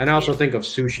 and I Yeah. also think of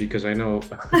sushi because I know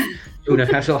tuna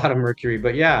has a lot of mercury.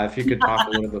 But yeah, if you could talk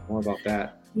a little bit more about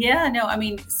that. Yeah, no, I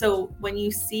mean, so when you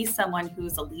see someone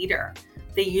who's a leader,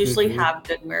 they usually Hmm. have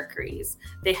good Mercuries.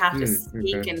 They have to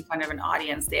speak Okay. in front of an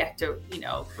audience. They have to,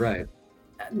 Right.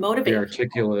 Be motivate people.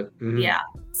 articulate. Yeah.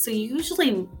 So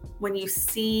usually when you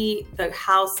see the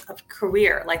house of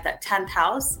career, like that 10th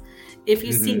house, if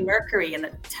you see Hmm. Mercury in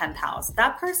the 10th house,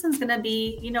 that person's going to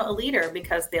be, a leader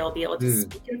because they'll be able to Mm,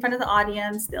 speak in front of the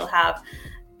audience. They'll have,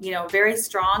 very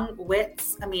strong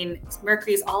wits. I mean,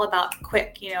 Mercury's all about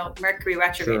quick, Mercury sure.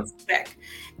 retrograde's quick.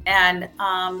 And,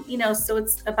 so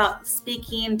it's about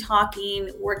speaking, talking,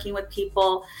 working with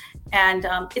people. And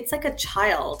it's like a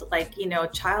child, like,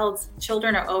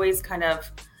 children are always kind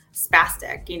of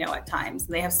spastic, at times,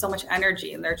 and they have so much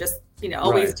energy and they're just,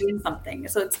 always Right. doing something.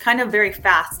 So it's kind of very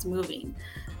fast moving.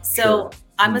 So Sure.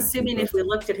 I'm assuming Okay. if we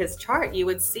looked at his chart, you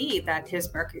would see that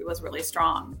his Mercury was really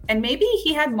strong. And maybe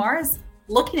he had Mars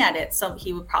looking at it, so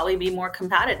he would probably be more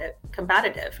competitive,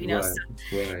 Right. so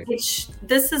Right.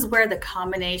 this is where the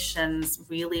combinations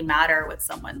really matter with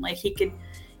someone. Like he could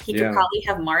Yeah. probably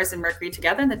have Mars and Mercury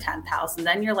together in the 10th house, and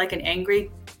then you're like an angry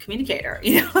communicator,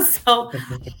 so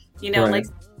like Right.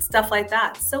 stuff like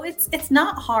that. So it's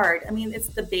not hard. I mean, it's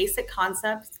the basic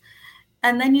concepts,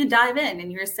 and then you dive in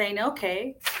and you're saying,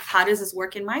 okay, how does this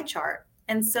work in my chart?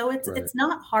 And so it's Right. it's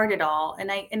not hard at all.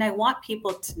 And I want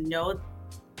people to know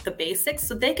the basics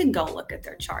so they can go look at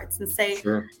their charts and say,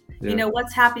 Sure. Yeah.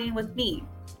 what's happening with me.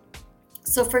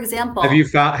 So for Have example, you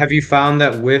found have you found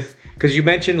that with because you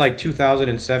mentioned like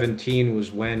 2017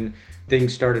 was when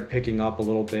things started picking up a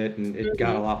little bit and it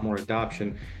got a mhm, lot more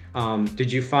adoption.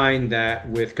 Did you find that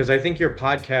with because I think your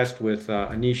podcast with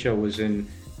Anisha was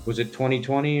it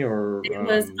 2020 or it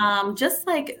was just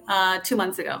like 2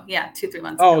 months ago. Yeah, 2, 3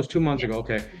 months Oh, it ago. was 2 months Yeah, ago.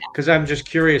 Okay. yeah, Because I'm just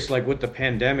curious, like with the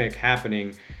pandemic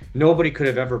happening, nobody could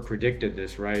have ever predicted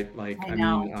this, right? Like, I I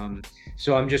mean, know.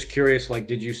 so I'm just curious, like,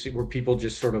 were people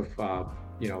just sort of,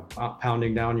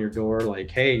 pounding down your door,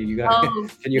 like, hey, Oh,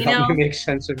 can you help me make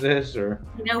sense of this? Or,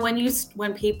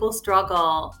 when people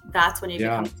struggle, that's when you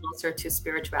yeah, become closer to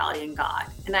spirituality and God.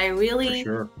 And I for really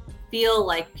sure. feel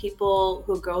like people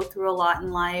who go through a lot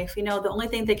in life, the only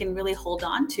thing they can really hold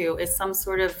on to is some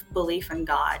sort of belief in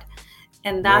God.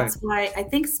 And Right. that's why I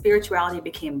think spirituality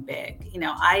became big.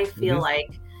 I feel Hmm.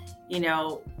 like, you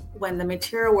know, when the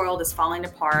material world is falling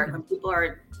apart, when people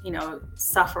are,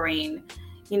 suffering,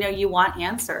 you want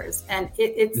answers. And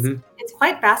Hmm. it's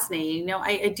quite fascinating.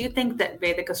 I do think that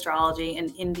Vedic astrology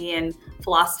and Indian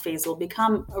philosophies will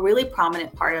become a really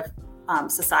prominent part of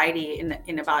society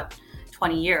in about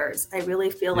 20 years. I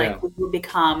really feel Yeah. like we will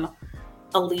become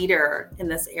a leader in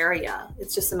this area.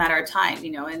 It's just a matter of time,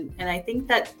 and I think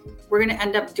that we're going to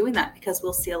end up doing that because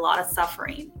we'll see a lot of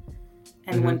suffering.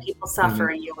 And when Hmm. people Hmm.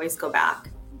 suffer, you always go back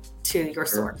to your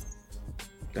Sure. source.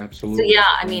 So Absolutely. yeah,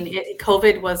 I Yeah. mean,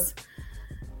 COVID was,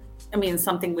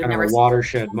 something we've Kind of a never seen.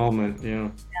 watershed moment. Yeah.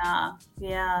 Yeah,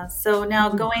 yeah. So now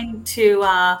going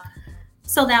to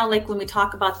so now, like when we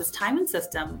talk about this timing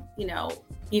system,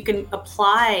 you can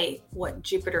apply what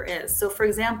Jupiter is. So for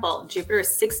example, Jupiter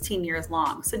is 16 years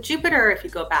long. So Jupiter, if you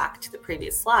go back to the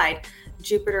previous slide,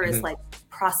 Jupiter is Hmm. like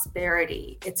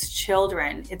prosperity, it's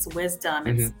children, it's wisdom,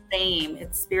 it's Hmm. fame,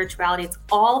 it's spirituality, it's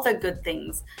all the good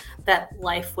things that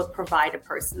life would provide a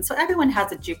person. So everyone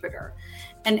has a Jupiter,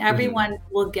 and Hmm. everyone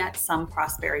will get some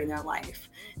prosperity in their life.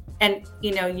 And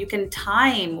you can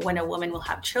time when a woman will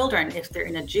have children if they're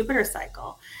in a Jupiter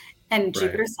cycle. And Right.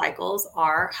 Jupiter cycles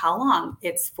are how long?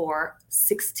 It's for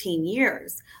 16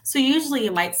 years. So usually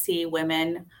you might see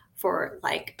women for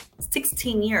like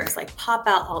 16 years, like pop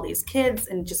out all these kids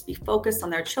and just be focused on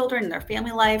their children and their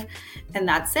family life, and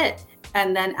that's it.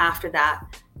 And then after that,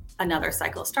 another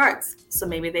cycle starts. So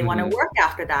maybe they want to Hmm. work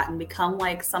after that and become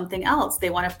like something else. They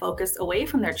want to focus away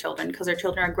from their children because their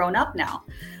children are grown up now.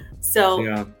 So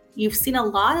Yeah. you've seen a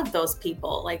lot of those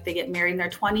people, like they get married in their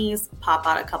 20s, pop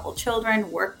out a couple children,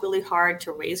 work really hard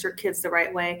to raise your kids the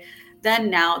right way. Then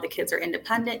now the kids are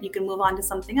independent, you can move on to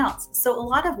something else. So a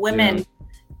lot of Yeah. women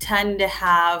tend to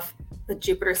have the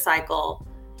Jupiter cycle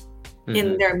Hmm.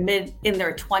 in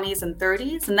their 20s and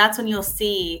 30s, and that's when you'll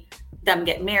see them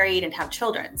get married and have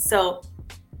children. So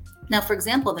now, for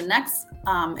example, the next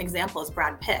example is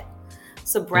Brad Pitt.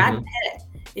 So Brad Hmm. Pitt,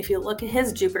 if you look at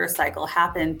his Jupiter cycle,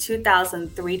 happened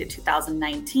 2003 to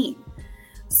 2019. Hmm.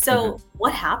 So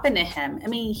what happened to him? I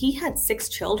mean, he had 6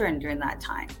 children during that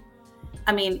time.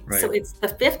 I mean, so Right. it's the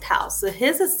fifth house. So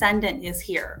his ascendant is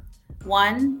here.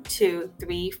 One, two,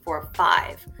 three, four,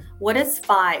 five. What is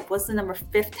five? What's the number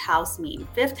fifth house mean?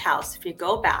 Fifth house, if you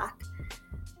go back,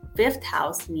 fifth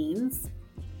house means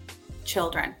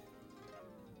children.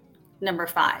 Number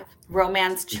five,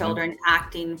 romance, Hmm. children,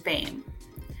 acting, fame.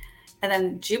 And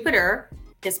then Jupiter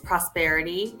is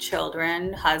prosperity,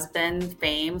 children, husband,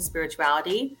 fame,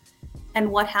 spirituality.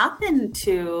 And what happened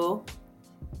to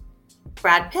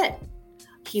Brad Pitt?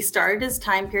 He started his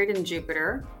time period in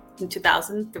Jupiter in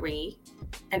 2003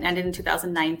 and ended in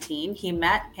 2019. He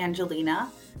met Angelina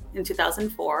in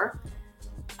 2004,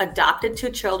 adopted 2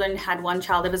 children, had one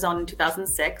child of his own in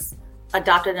 2006,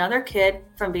 adopted another kid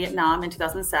from Vietnam in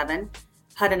 2007,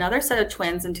 had another set of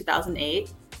twins in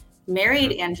 2008,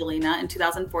 married Angelina in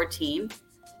 2014,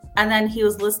 and then he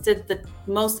was listed the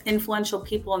most influential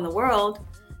people in the world,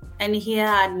 and he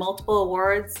had multiple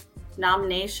awards,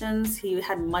 nominations. He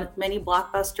had many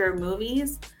blockbuster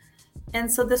movies,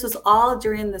 and so this was all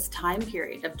during this time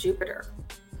period of Jupiter.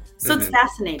 So it's Hmm.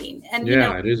 fascinating, and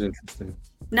Yeah, it is interesting.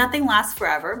 nothing lasts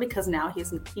forever because now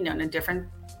he's in a different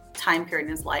time period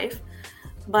in his life.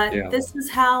 But Yeah. this is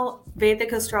how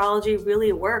Vedic astrology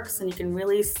really works, and you can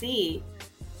really see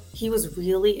he was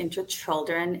really into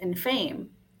children and fame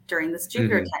during this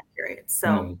Jupiter Hmm. time period. So,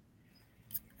 Hmm.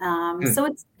 Hmm. so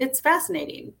it's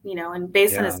fascinating, and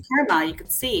based on Yeah. his karma, you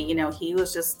could see, he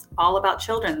was just all about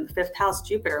children. The fifth house,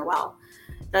 Jupiter. Wow,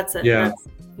 Yeah.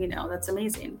 that's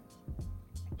amazing.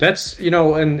 That's,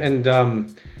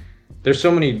 there's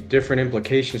so many different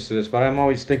implications to this, but I'm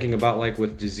always thinking about like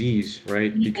with disease,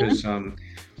 right? Hmm. Because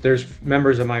there's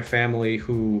members of my family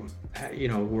who,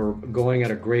 were going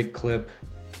at a great clip,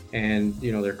 and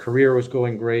their career was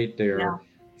going great, Yeah. their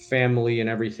family and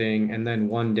everything, and then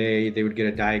one day they would get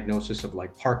a diagnosis of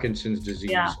like Parkinson's Yeah.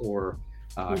 disease or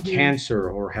Hmm. cancer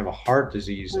or have a heart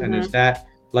disease. And is Hmm. that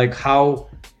like how?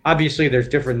 Obviously, there's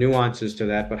different nuances to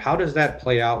that, but how does that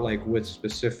play out like with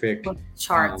specific With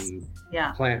charts. um,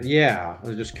 Yeah. plant? Yeah, I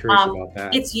was just curious about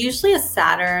that. It's usually a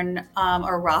Saturn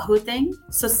or Rahu thing.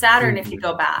 So, Saturn, if you Hmm.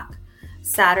 go back, Yeah.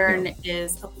 Saturn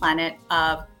is a planet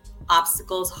of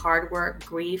obstacles, hard work,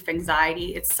 grief,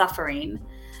 anxiety, it's suffering.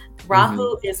 Hmm.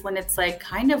 Rahu is when it's like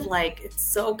kind of like it's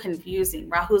so confusing.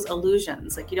 Rahu's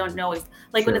illusions, like you don't know,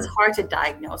 like when it's Sure. hard to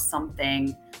diagnose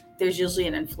something, there's usually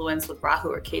an influence with Rahu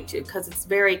or Ketu because it's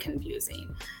very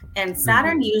confusing. And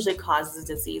Saturn Hmm. usually causes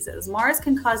diseases. Mars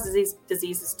can cause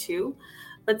diseases too,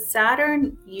 but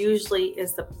Saturn usually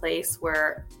is the place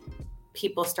where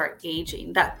people start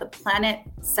aging, that the planet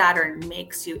Saturn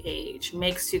makes you age,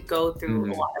 makes you go through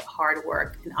a Hmm. lot of hard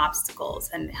work and obstacles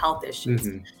and health issues.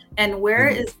 Hmm. And Hmm.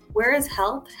 where is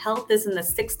health? Health is in the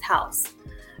sixth house.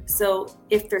 So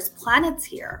if there's planets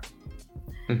here,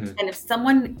 Hmm. and if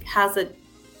someone has a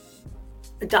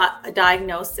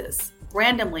diagnosis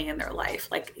randomly in their life,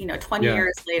 like 20 Yeah.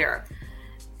 years later,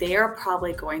 they are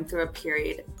probably going through a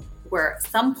period where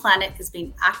some planet is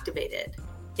being activated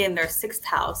in their sixth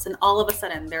house, and all of a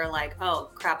sudden they're like, oh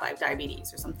crap, I have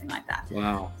diabetes or something like that.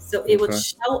 Wow. So it would Okay.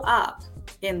 show up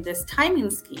in this timing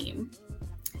scheme,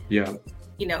 Yeah.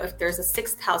 if there's a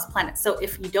sixth house planet. So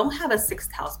if you don't have a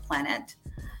sixth house planet,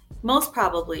 most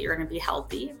probably you're going to be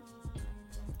healthy.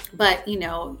 But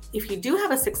if you do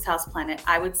have a sixth house planet,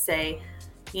 I would say,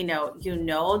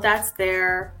 that's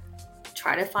there.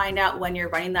 Try to find out when you're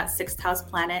running that sixth house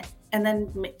planet, and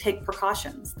then take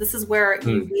precautions. This is where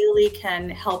you Hmm. really can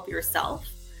help yourself,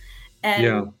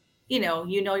 Yeah. and you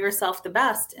know yourself the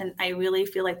best. And I really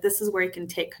feel like this is where you can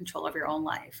take control of your own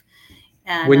life.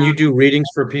 And When you do readings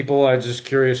for people, I was just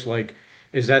curious, like,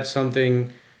 is that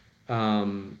something?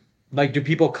 like, do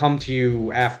people come to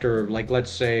you after, like,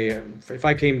 let's say, if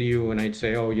I came to you and I'd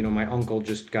say, oh, my uncle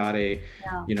just got a,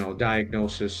 Yeah.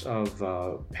 diagnosis of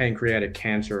pancreatic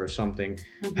cancer or something.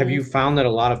 Have Hmm. you found that a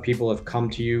lot of people have come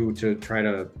to you to try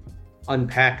to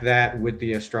unpack that with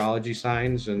the astrology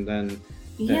signs, and then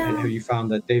Yeah. have you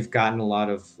found that they've gotten a lot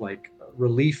of like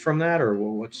relief from that, or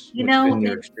what's You been know,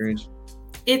 their it's experience?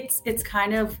 it's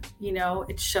kind of,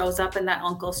 it shows up in that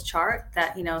uncle's chart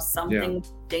that, Yeah. something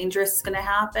dangerous is going to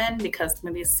happen because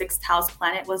maybe a sixth house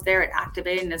planet was there. It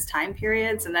activated in his time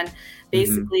periods. And then Hmm.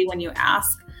 basically when you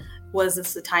ask, was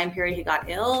this the time period he got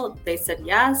ill? They said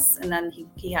yes. And then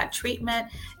he had treatment.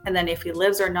 And then if he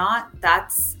lives or not,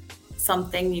 that's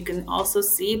something you can also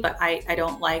see. But I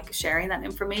don't like sharing that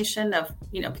information of,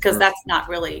 because Sure. that's not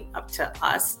really up to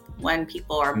us when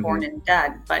people are born Hmm. and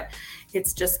dead. But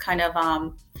it's just kind of,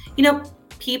 you know,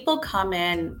 people come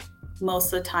in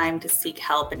most of the time to seek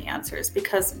help and answers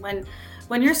because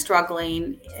when you're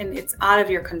struggling and it's out of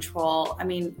your control, I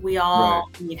mean, we Right. all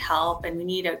need help and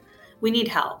we need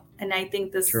help. And I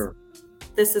think Sure.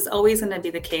 this is always going to be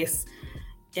the case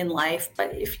in life.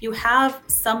 But if you have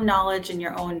some knowledge in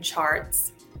your own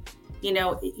charts,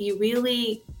 you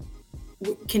really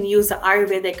can use the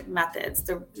Ayurvedic methods,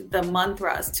 the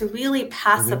mantras to really Hmm.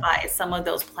 pacify some of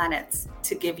those planets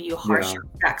to give you Yeah. harsher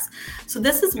effects. So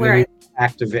this is And then where you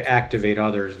activate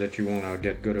others that you want to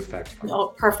get good effects from. oh,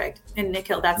 perfect. And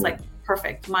Nikhil, that's Yeah. like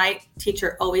perfect. My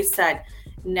teacher always said,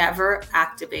 never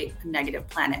activate a negative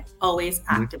planet, always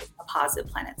Hmm. activate a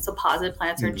positive planet. So positive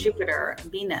planets are Hmm. Jupiter,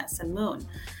 Venus, and Moon.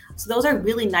 So those are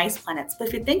really nice planets. But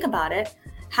if you think about it,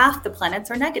 half the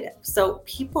planets are negative. So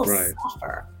people Right.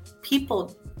 suffer.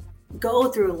 People go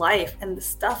through life and the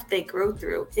stuff they go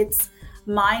through, it's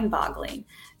mind-boggling.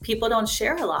 People don't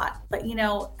share a lot, but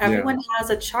Yeah. everyone has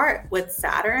a chart with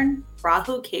Saturn,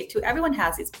 Rahu, Ketu. Everyone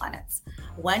has these planets.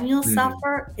 When you'll Hmm.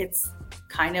 suffer, it's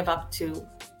kind of up to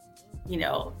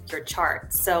your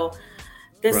chart. So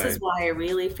this is Right. why I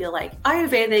really feel like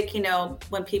Ayurvedic,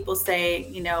 when people say,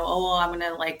 oh, I'm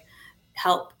gonna like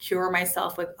help cure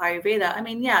myself with Ayurveda. I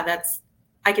mean, yeah,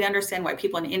 I can understand why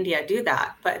people in India do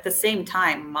that. But at the same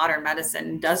time, modern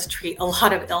medicine does treat a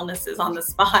lot of illnesses on the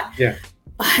spot. Yeah.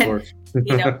 Of But, course.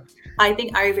 you know, I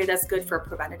think Ayurveda is good for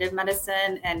preventative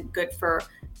medicine and good for,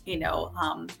 you know,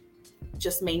 um,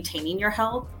 just maintaining your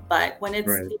health. But when it's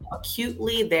Right.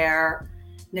 acutely there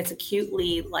and it's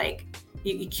acutely like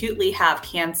you acutely have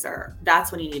cancer,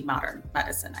 that's when you need modern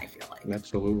medicine, I feel like.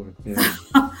 Absolutely. Yeah.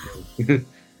 Yeah.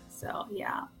 So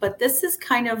yeah, but this is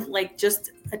kind of like just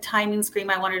a timing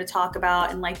scream I wanted to talk about,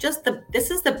 and like this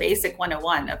is the basic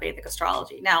 101 of Vedic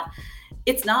astrology. Now,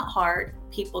 it's not hard.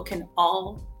 People can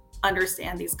all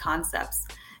understand these concepts.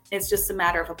 It's just a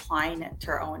matter of applying it to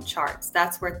our own charts.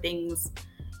 That's where things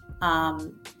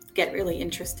get really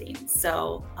interesting.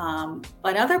 So,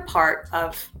 another part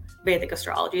of Vedic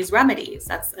astrology is remedies.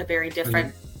 That's a very Mhm.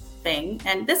 different thing.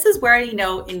 And this is where,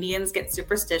 Indians get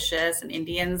superstitious and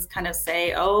Indians kind of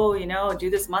say, oh, do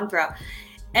this mantra.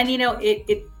 And,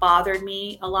 it bothered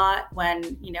me a lot when,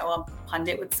 a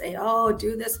pundit would say, oh,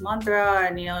 do this mantra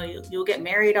and, you'll get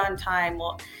married on time.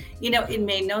 Well, it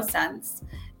made no sense.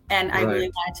 And I Right.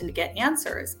 really wanted to get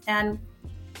answers. And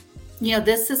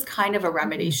this is kind of a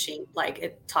remedy Mhm. sheet. Like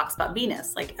it talks about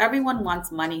Venus. Like everyone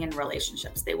wants money in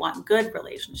relationships. They want good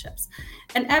relationships.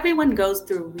 And everyone goes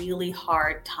through really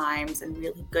hard times and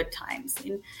really good times.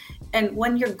 And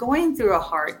when you're going through a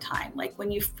hard time, like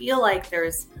when you feel like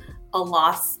there's a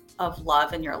loss of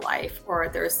love in your life or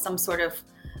there's some sort of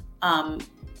um,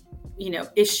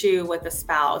 issue with a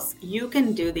spouse, you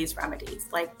can do these remedies.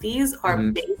 Like these are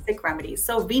Mhm. basic remedies.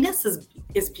 So Venus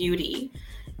is beauty.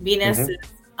 Venus Mhm. is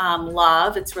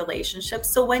love, it's relationships.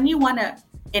 So when you want to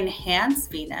enhance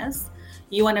Venus,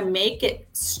 you want to make it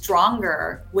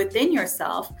stronger within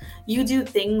yourself, you do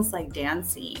things like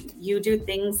dancing, you do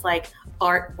things like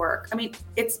artwork. I mean,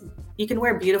 you can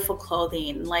wear beautiful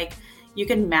clothing, like you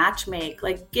can match make,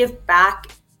 like give back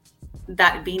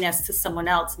that Venus to someone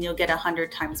else and you'll get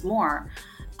 100 times more.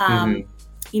 Um, Mhm.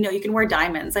 you can wear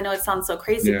diamonds. I know it sounds so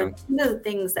crazy, but Yeah. these are the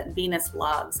things that Venus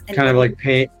loves. And Kind of when you like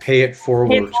pay it pay it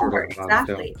forward sort forward, of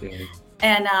concept. exactly. Yeah.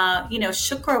 And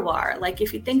Shukrawar, like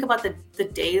if you think about the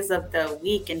days of the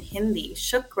week in Hindi,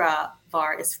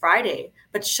 Shukrawar is Friday,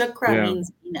 but Shukra Yeah.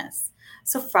 means Venus.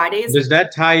 So Fridays, Does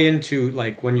that tie into,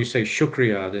 like, when you say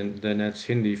shukriya, then that's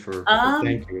Hindi for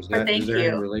thank you. for Is thank there any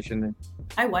you. relation there?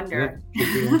 I Is it wonder.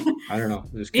 shukriya? I don't know.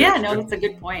 Just Yeah, curious. no, that's a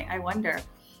good point. I wonder.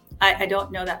 I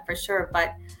don't know that for sure,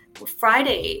 but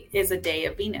Friday is a day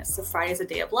of Venus. So Friday is a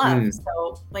day of love. Mm.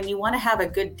 So when you want to have a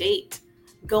good date,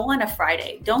 go on a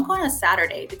Friday. Don't go on a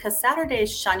Saturday because Saturday is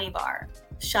Shanivar.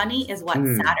 Shani is what?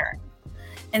 Mm. Saturn.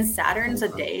 And Saturn's a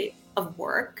Okay. day of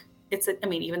work. I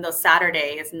mean, even though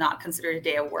Saturday is not considered a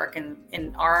day of work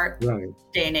in our Right.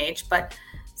 day and age, but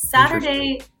Interesting.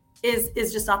 Saturday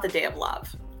is just not the day of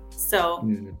love. So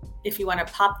Mm. if you want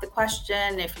to pop the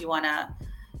question, if you want to,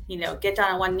 get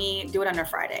down on one knee, do it on a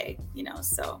Friday,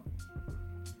 so.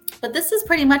 But this is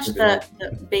pretty much Good to the,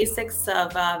 know. the basics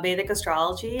of Vedic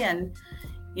astrology, and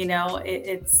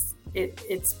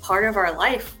it's part of our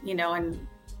life, and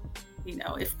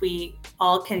if we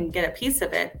all can get a piece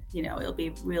of it, it'll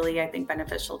be really, I think,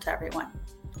 beneficial to everyone.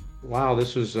 Wow,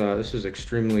 this is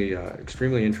extremely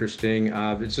interesting.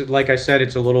 It's like I said,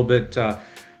 it's a little bit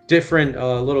different,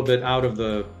 a little bit out of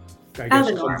the, I Out of guess,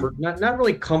 the norm. not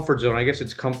really comfort zone. I guess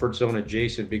it's comfort zone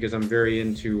adjacent because I'm very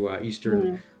into Eastern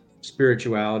Mm-hmm.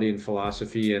 spirituality and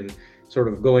philosophy, and sort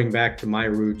of going back to my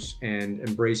roots and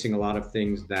embracing a lot of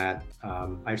things that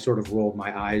I sort of rolled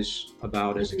my eyes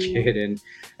about as a Mm-hmm. kid. And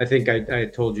I think I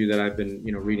told you that I've been,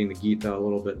 reading the Gita a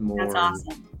little bit That's more and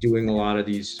awesome. doing a lot of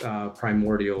these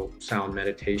primordial sound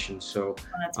meditations. So, Oh,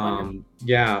 that's wonderful.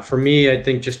 yeah, for me, I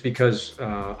think just because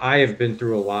I have been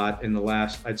through a lot in the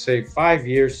last, I'd say 5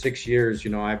 years, 6 years,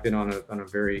 I've been on a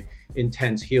very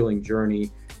intense healing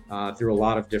journey through a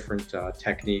lot of different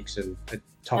techniques. And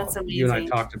That's you and I amazing.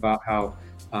 talked about how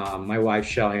my wife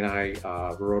Shelly and I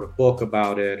wrote a book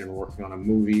about it and we're working on a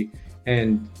movie.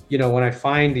 And when I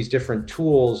find these different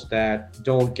tools that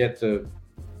don't get the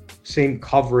same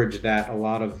coverage that a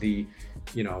lot of the,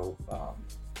 you know,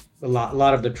 a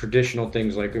lot of the traditional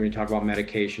things, like when we talk about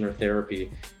medication or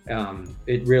therapy,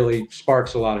 it really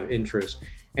sparks a lot of interest.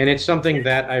 And it's something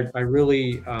that I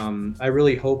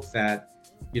really hope that,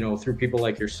 through people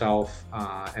like yourself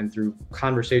and through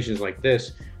conversations like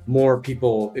this, more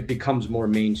people, it becomes more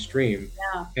mainstream,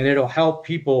 Yeah. and it'll help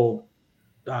people,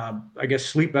 I guess,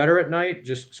 sleep better at night,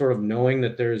 just sort of knowing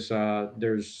that there's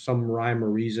some rhyme or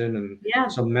reason and Yeah.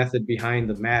 some method behind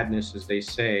the madness, as they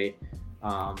say.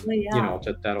 Oh, yeah.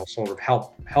 That'll sort of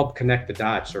help connect the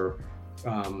dots, or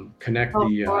connect Oh, of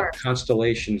the course.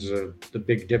 constellations of the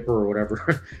Big Dipper, or whatever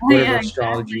Oh, whatever yeah,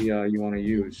 astrology exactly. you want to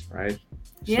use, right?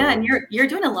 Yeah, and So, you're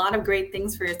doing a lot of great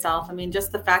things for yourself. I mean,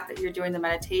 just the fact that you're doing the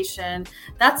meditation,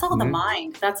 that's all the mhm,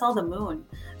 mind, that's all the moon.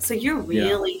 So you're yeah,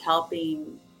 really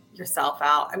helping yourself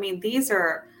out. I mean, these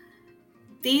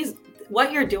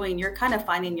what you're doing, you're kind of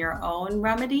finding your own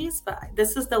remedies, but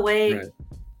this is the way right,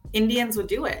 Indians would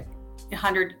do it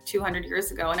 100, 200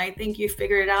 years ago. And I think you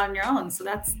figured it out on your own. So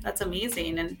that's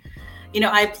amazing. And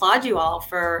I applaud you all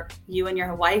for you and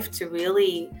your wife to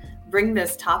really bring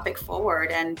this topic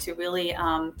forward and to really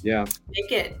yeah,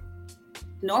 make it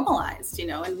normalized,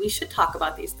 and we should talk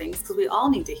about these things because we all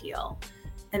need to heal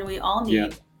and we all yeah,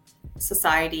 need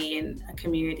society and a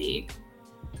community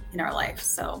in our life.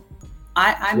 So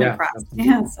I'm yeah, impressed.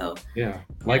 Yeah. absolutely, So, yeah. yeah,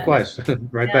 Likewise,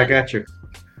 right yeah, back at you.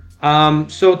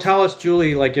 So tell us,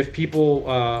 Julie, like, if people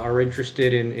are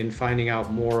interested in finding out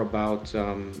more about,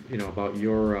 about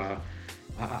your,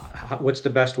 what's the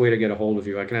best way to get a hold of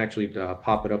you? I can actually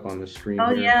pop it up on the screen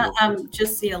Oh here yeah, real quick.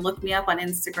 just look me up on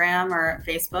Instagram or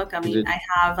Facebook. I Is mean, it I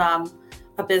have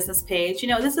a business page.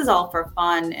 This is all for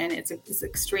fun, and it's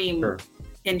extreme sure?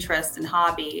 interest and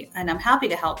hobby. And I'm happy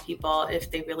to help people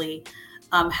if they really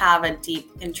have a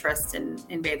deep interest in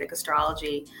Vedic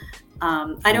astrology.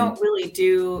 I Mhm. don't really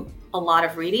do a lot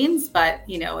of readings, but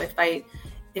if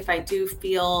I do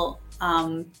feel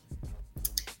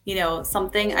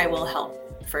something, I will help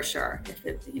for sure. If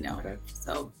it, Okay.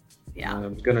 so yeah.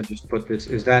 I'm gonna just put this.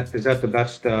 Is that the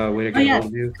best way to Oh get a yeah, hold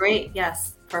of you? great.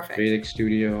 Yes, perfect. Vedic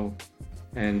Studio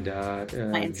and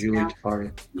My Julie Instagram.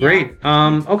 Taparia. Yeah. Great.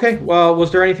 Okay. Well,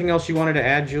 was there anything else you wanted to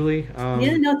add, Julie?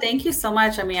 Yeah, no, thank you so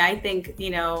much. I mean, I think,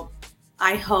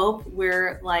 I hope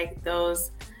we're like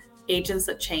those agents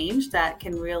of change that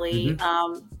can really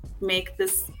Mhm. make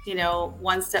this,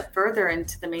 one step further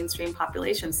into the mainstream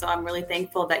population. So I'm really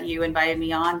thankful that you invited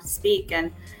me on to speak,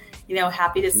 and,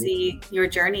 happy to Absolutely. see your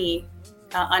journey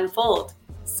unfold.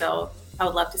 So I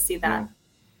would love to see Yeah. that.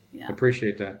 Yeah.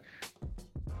 Appreciate that.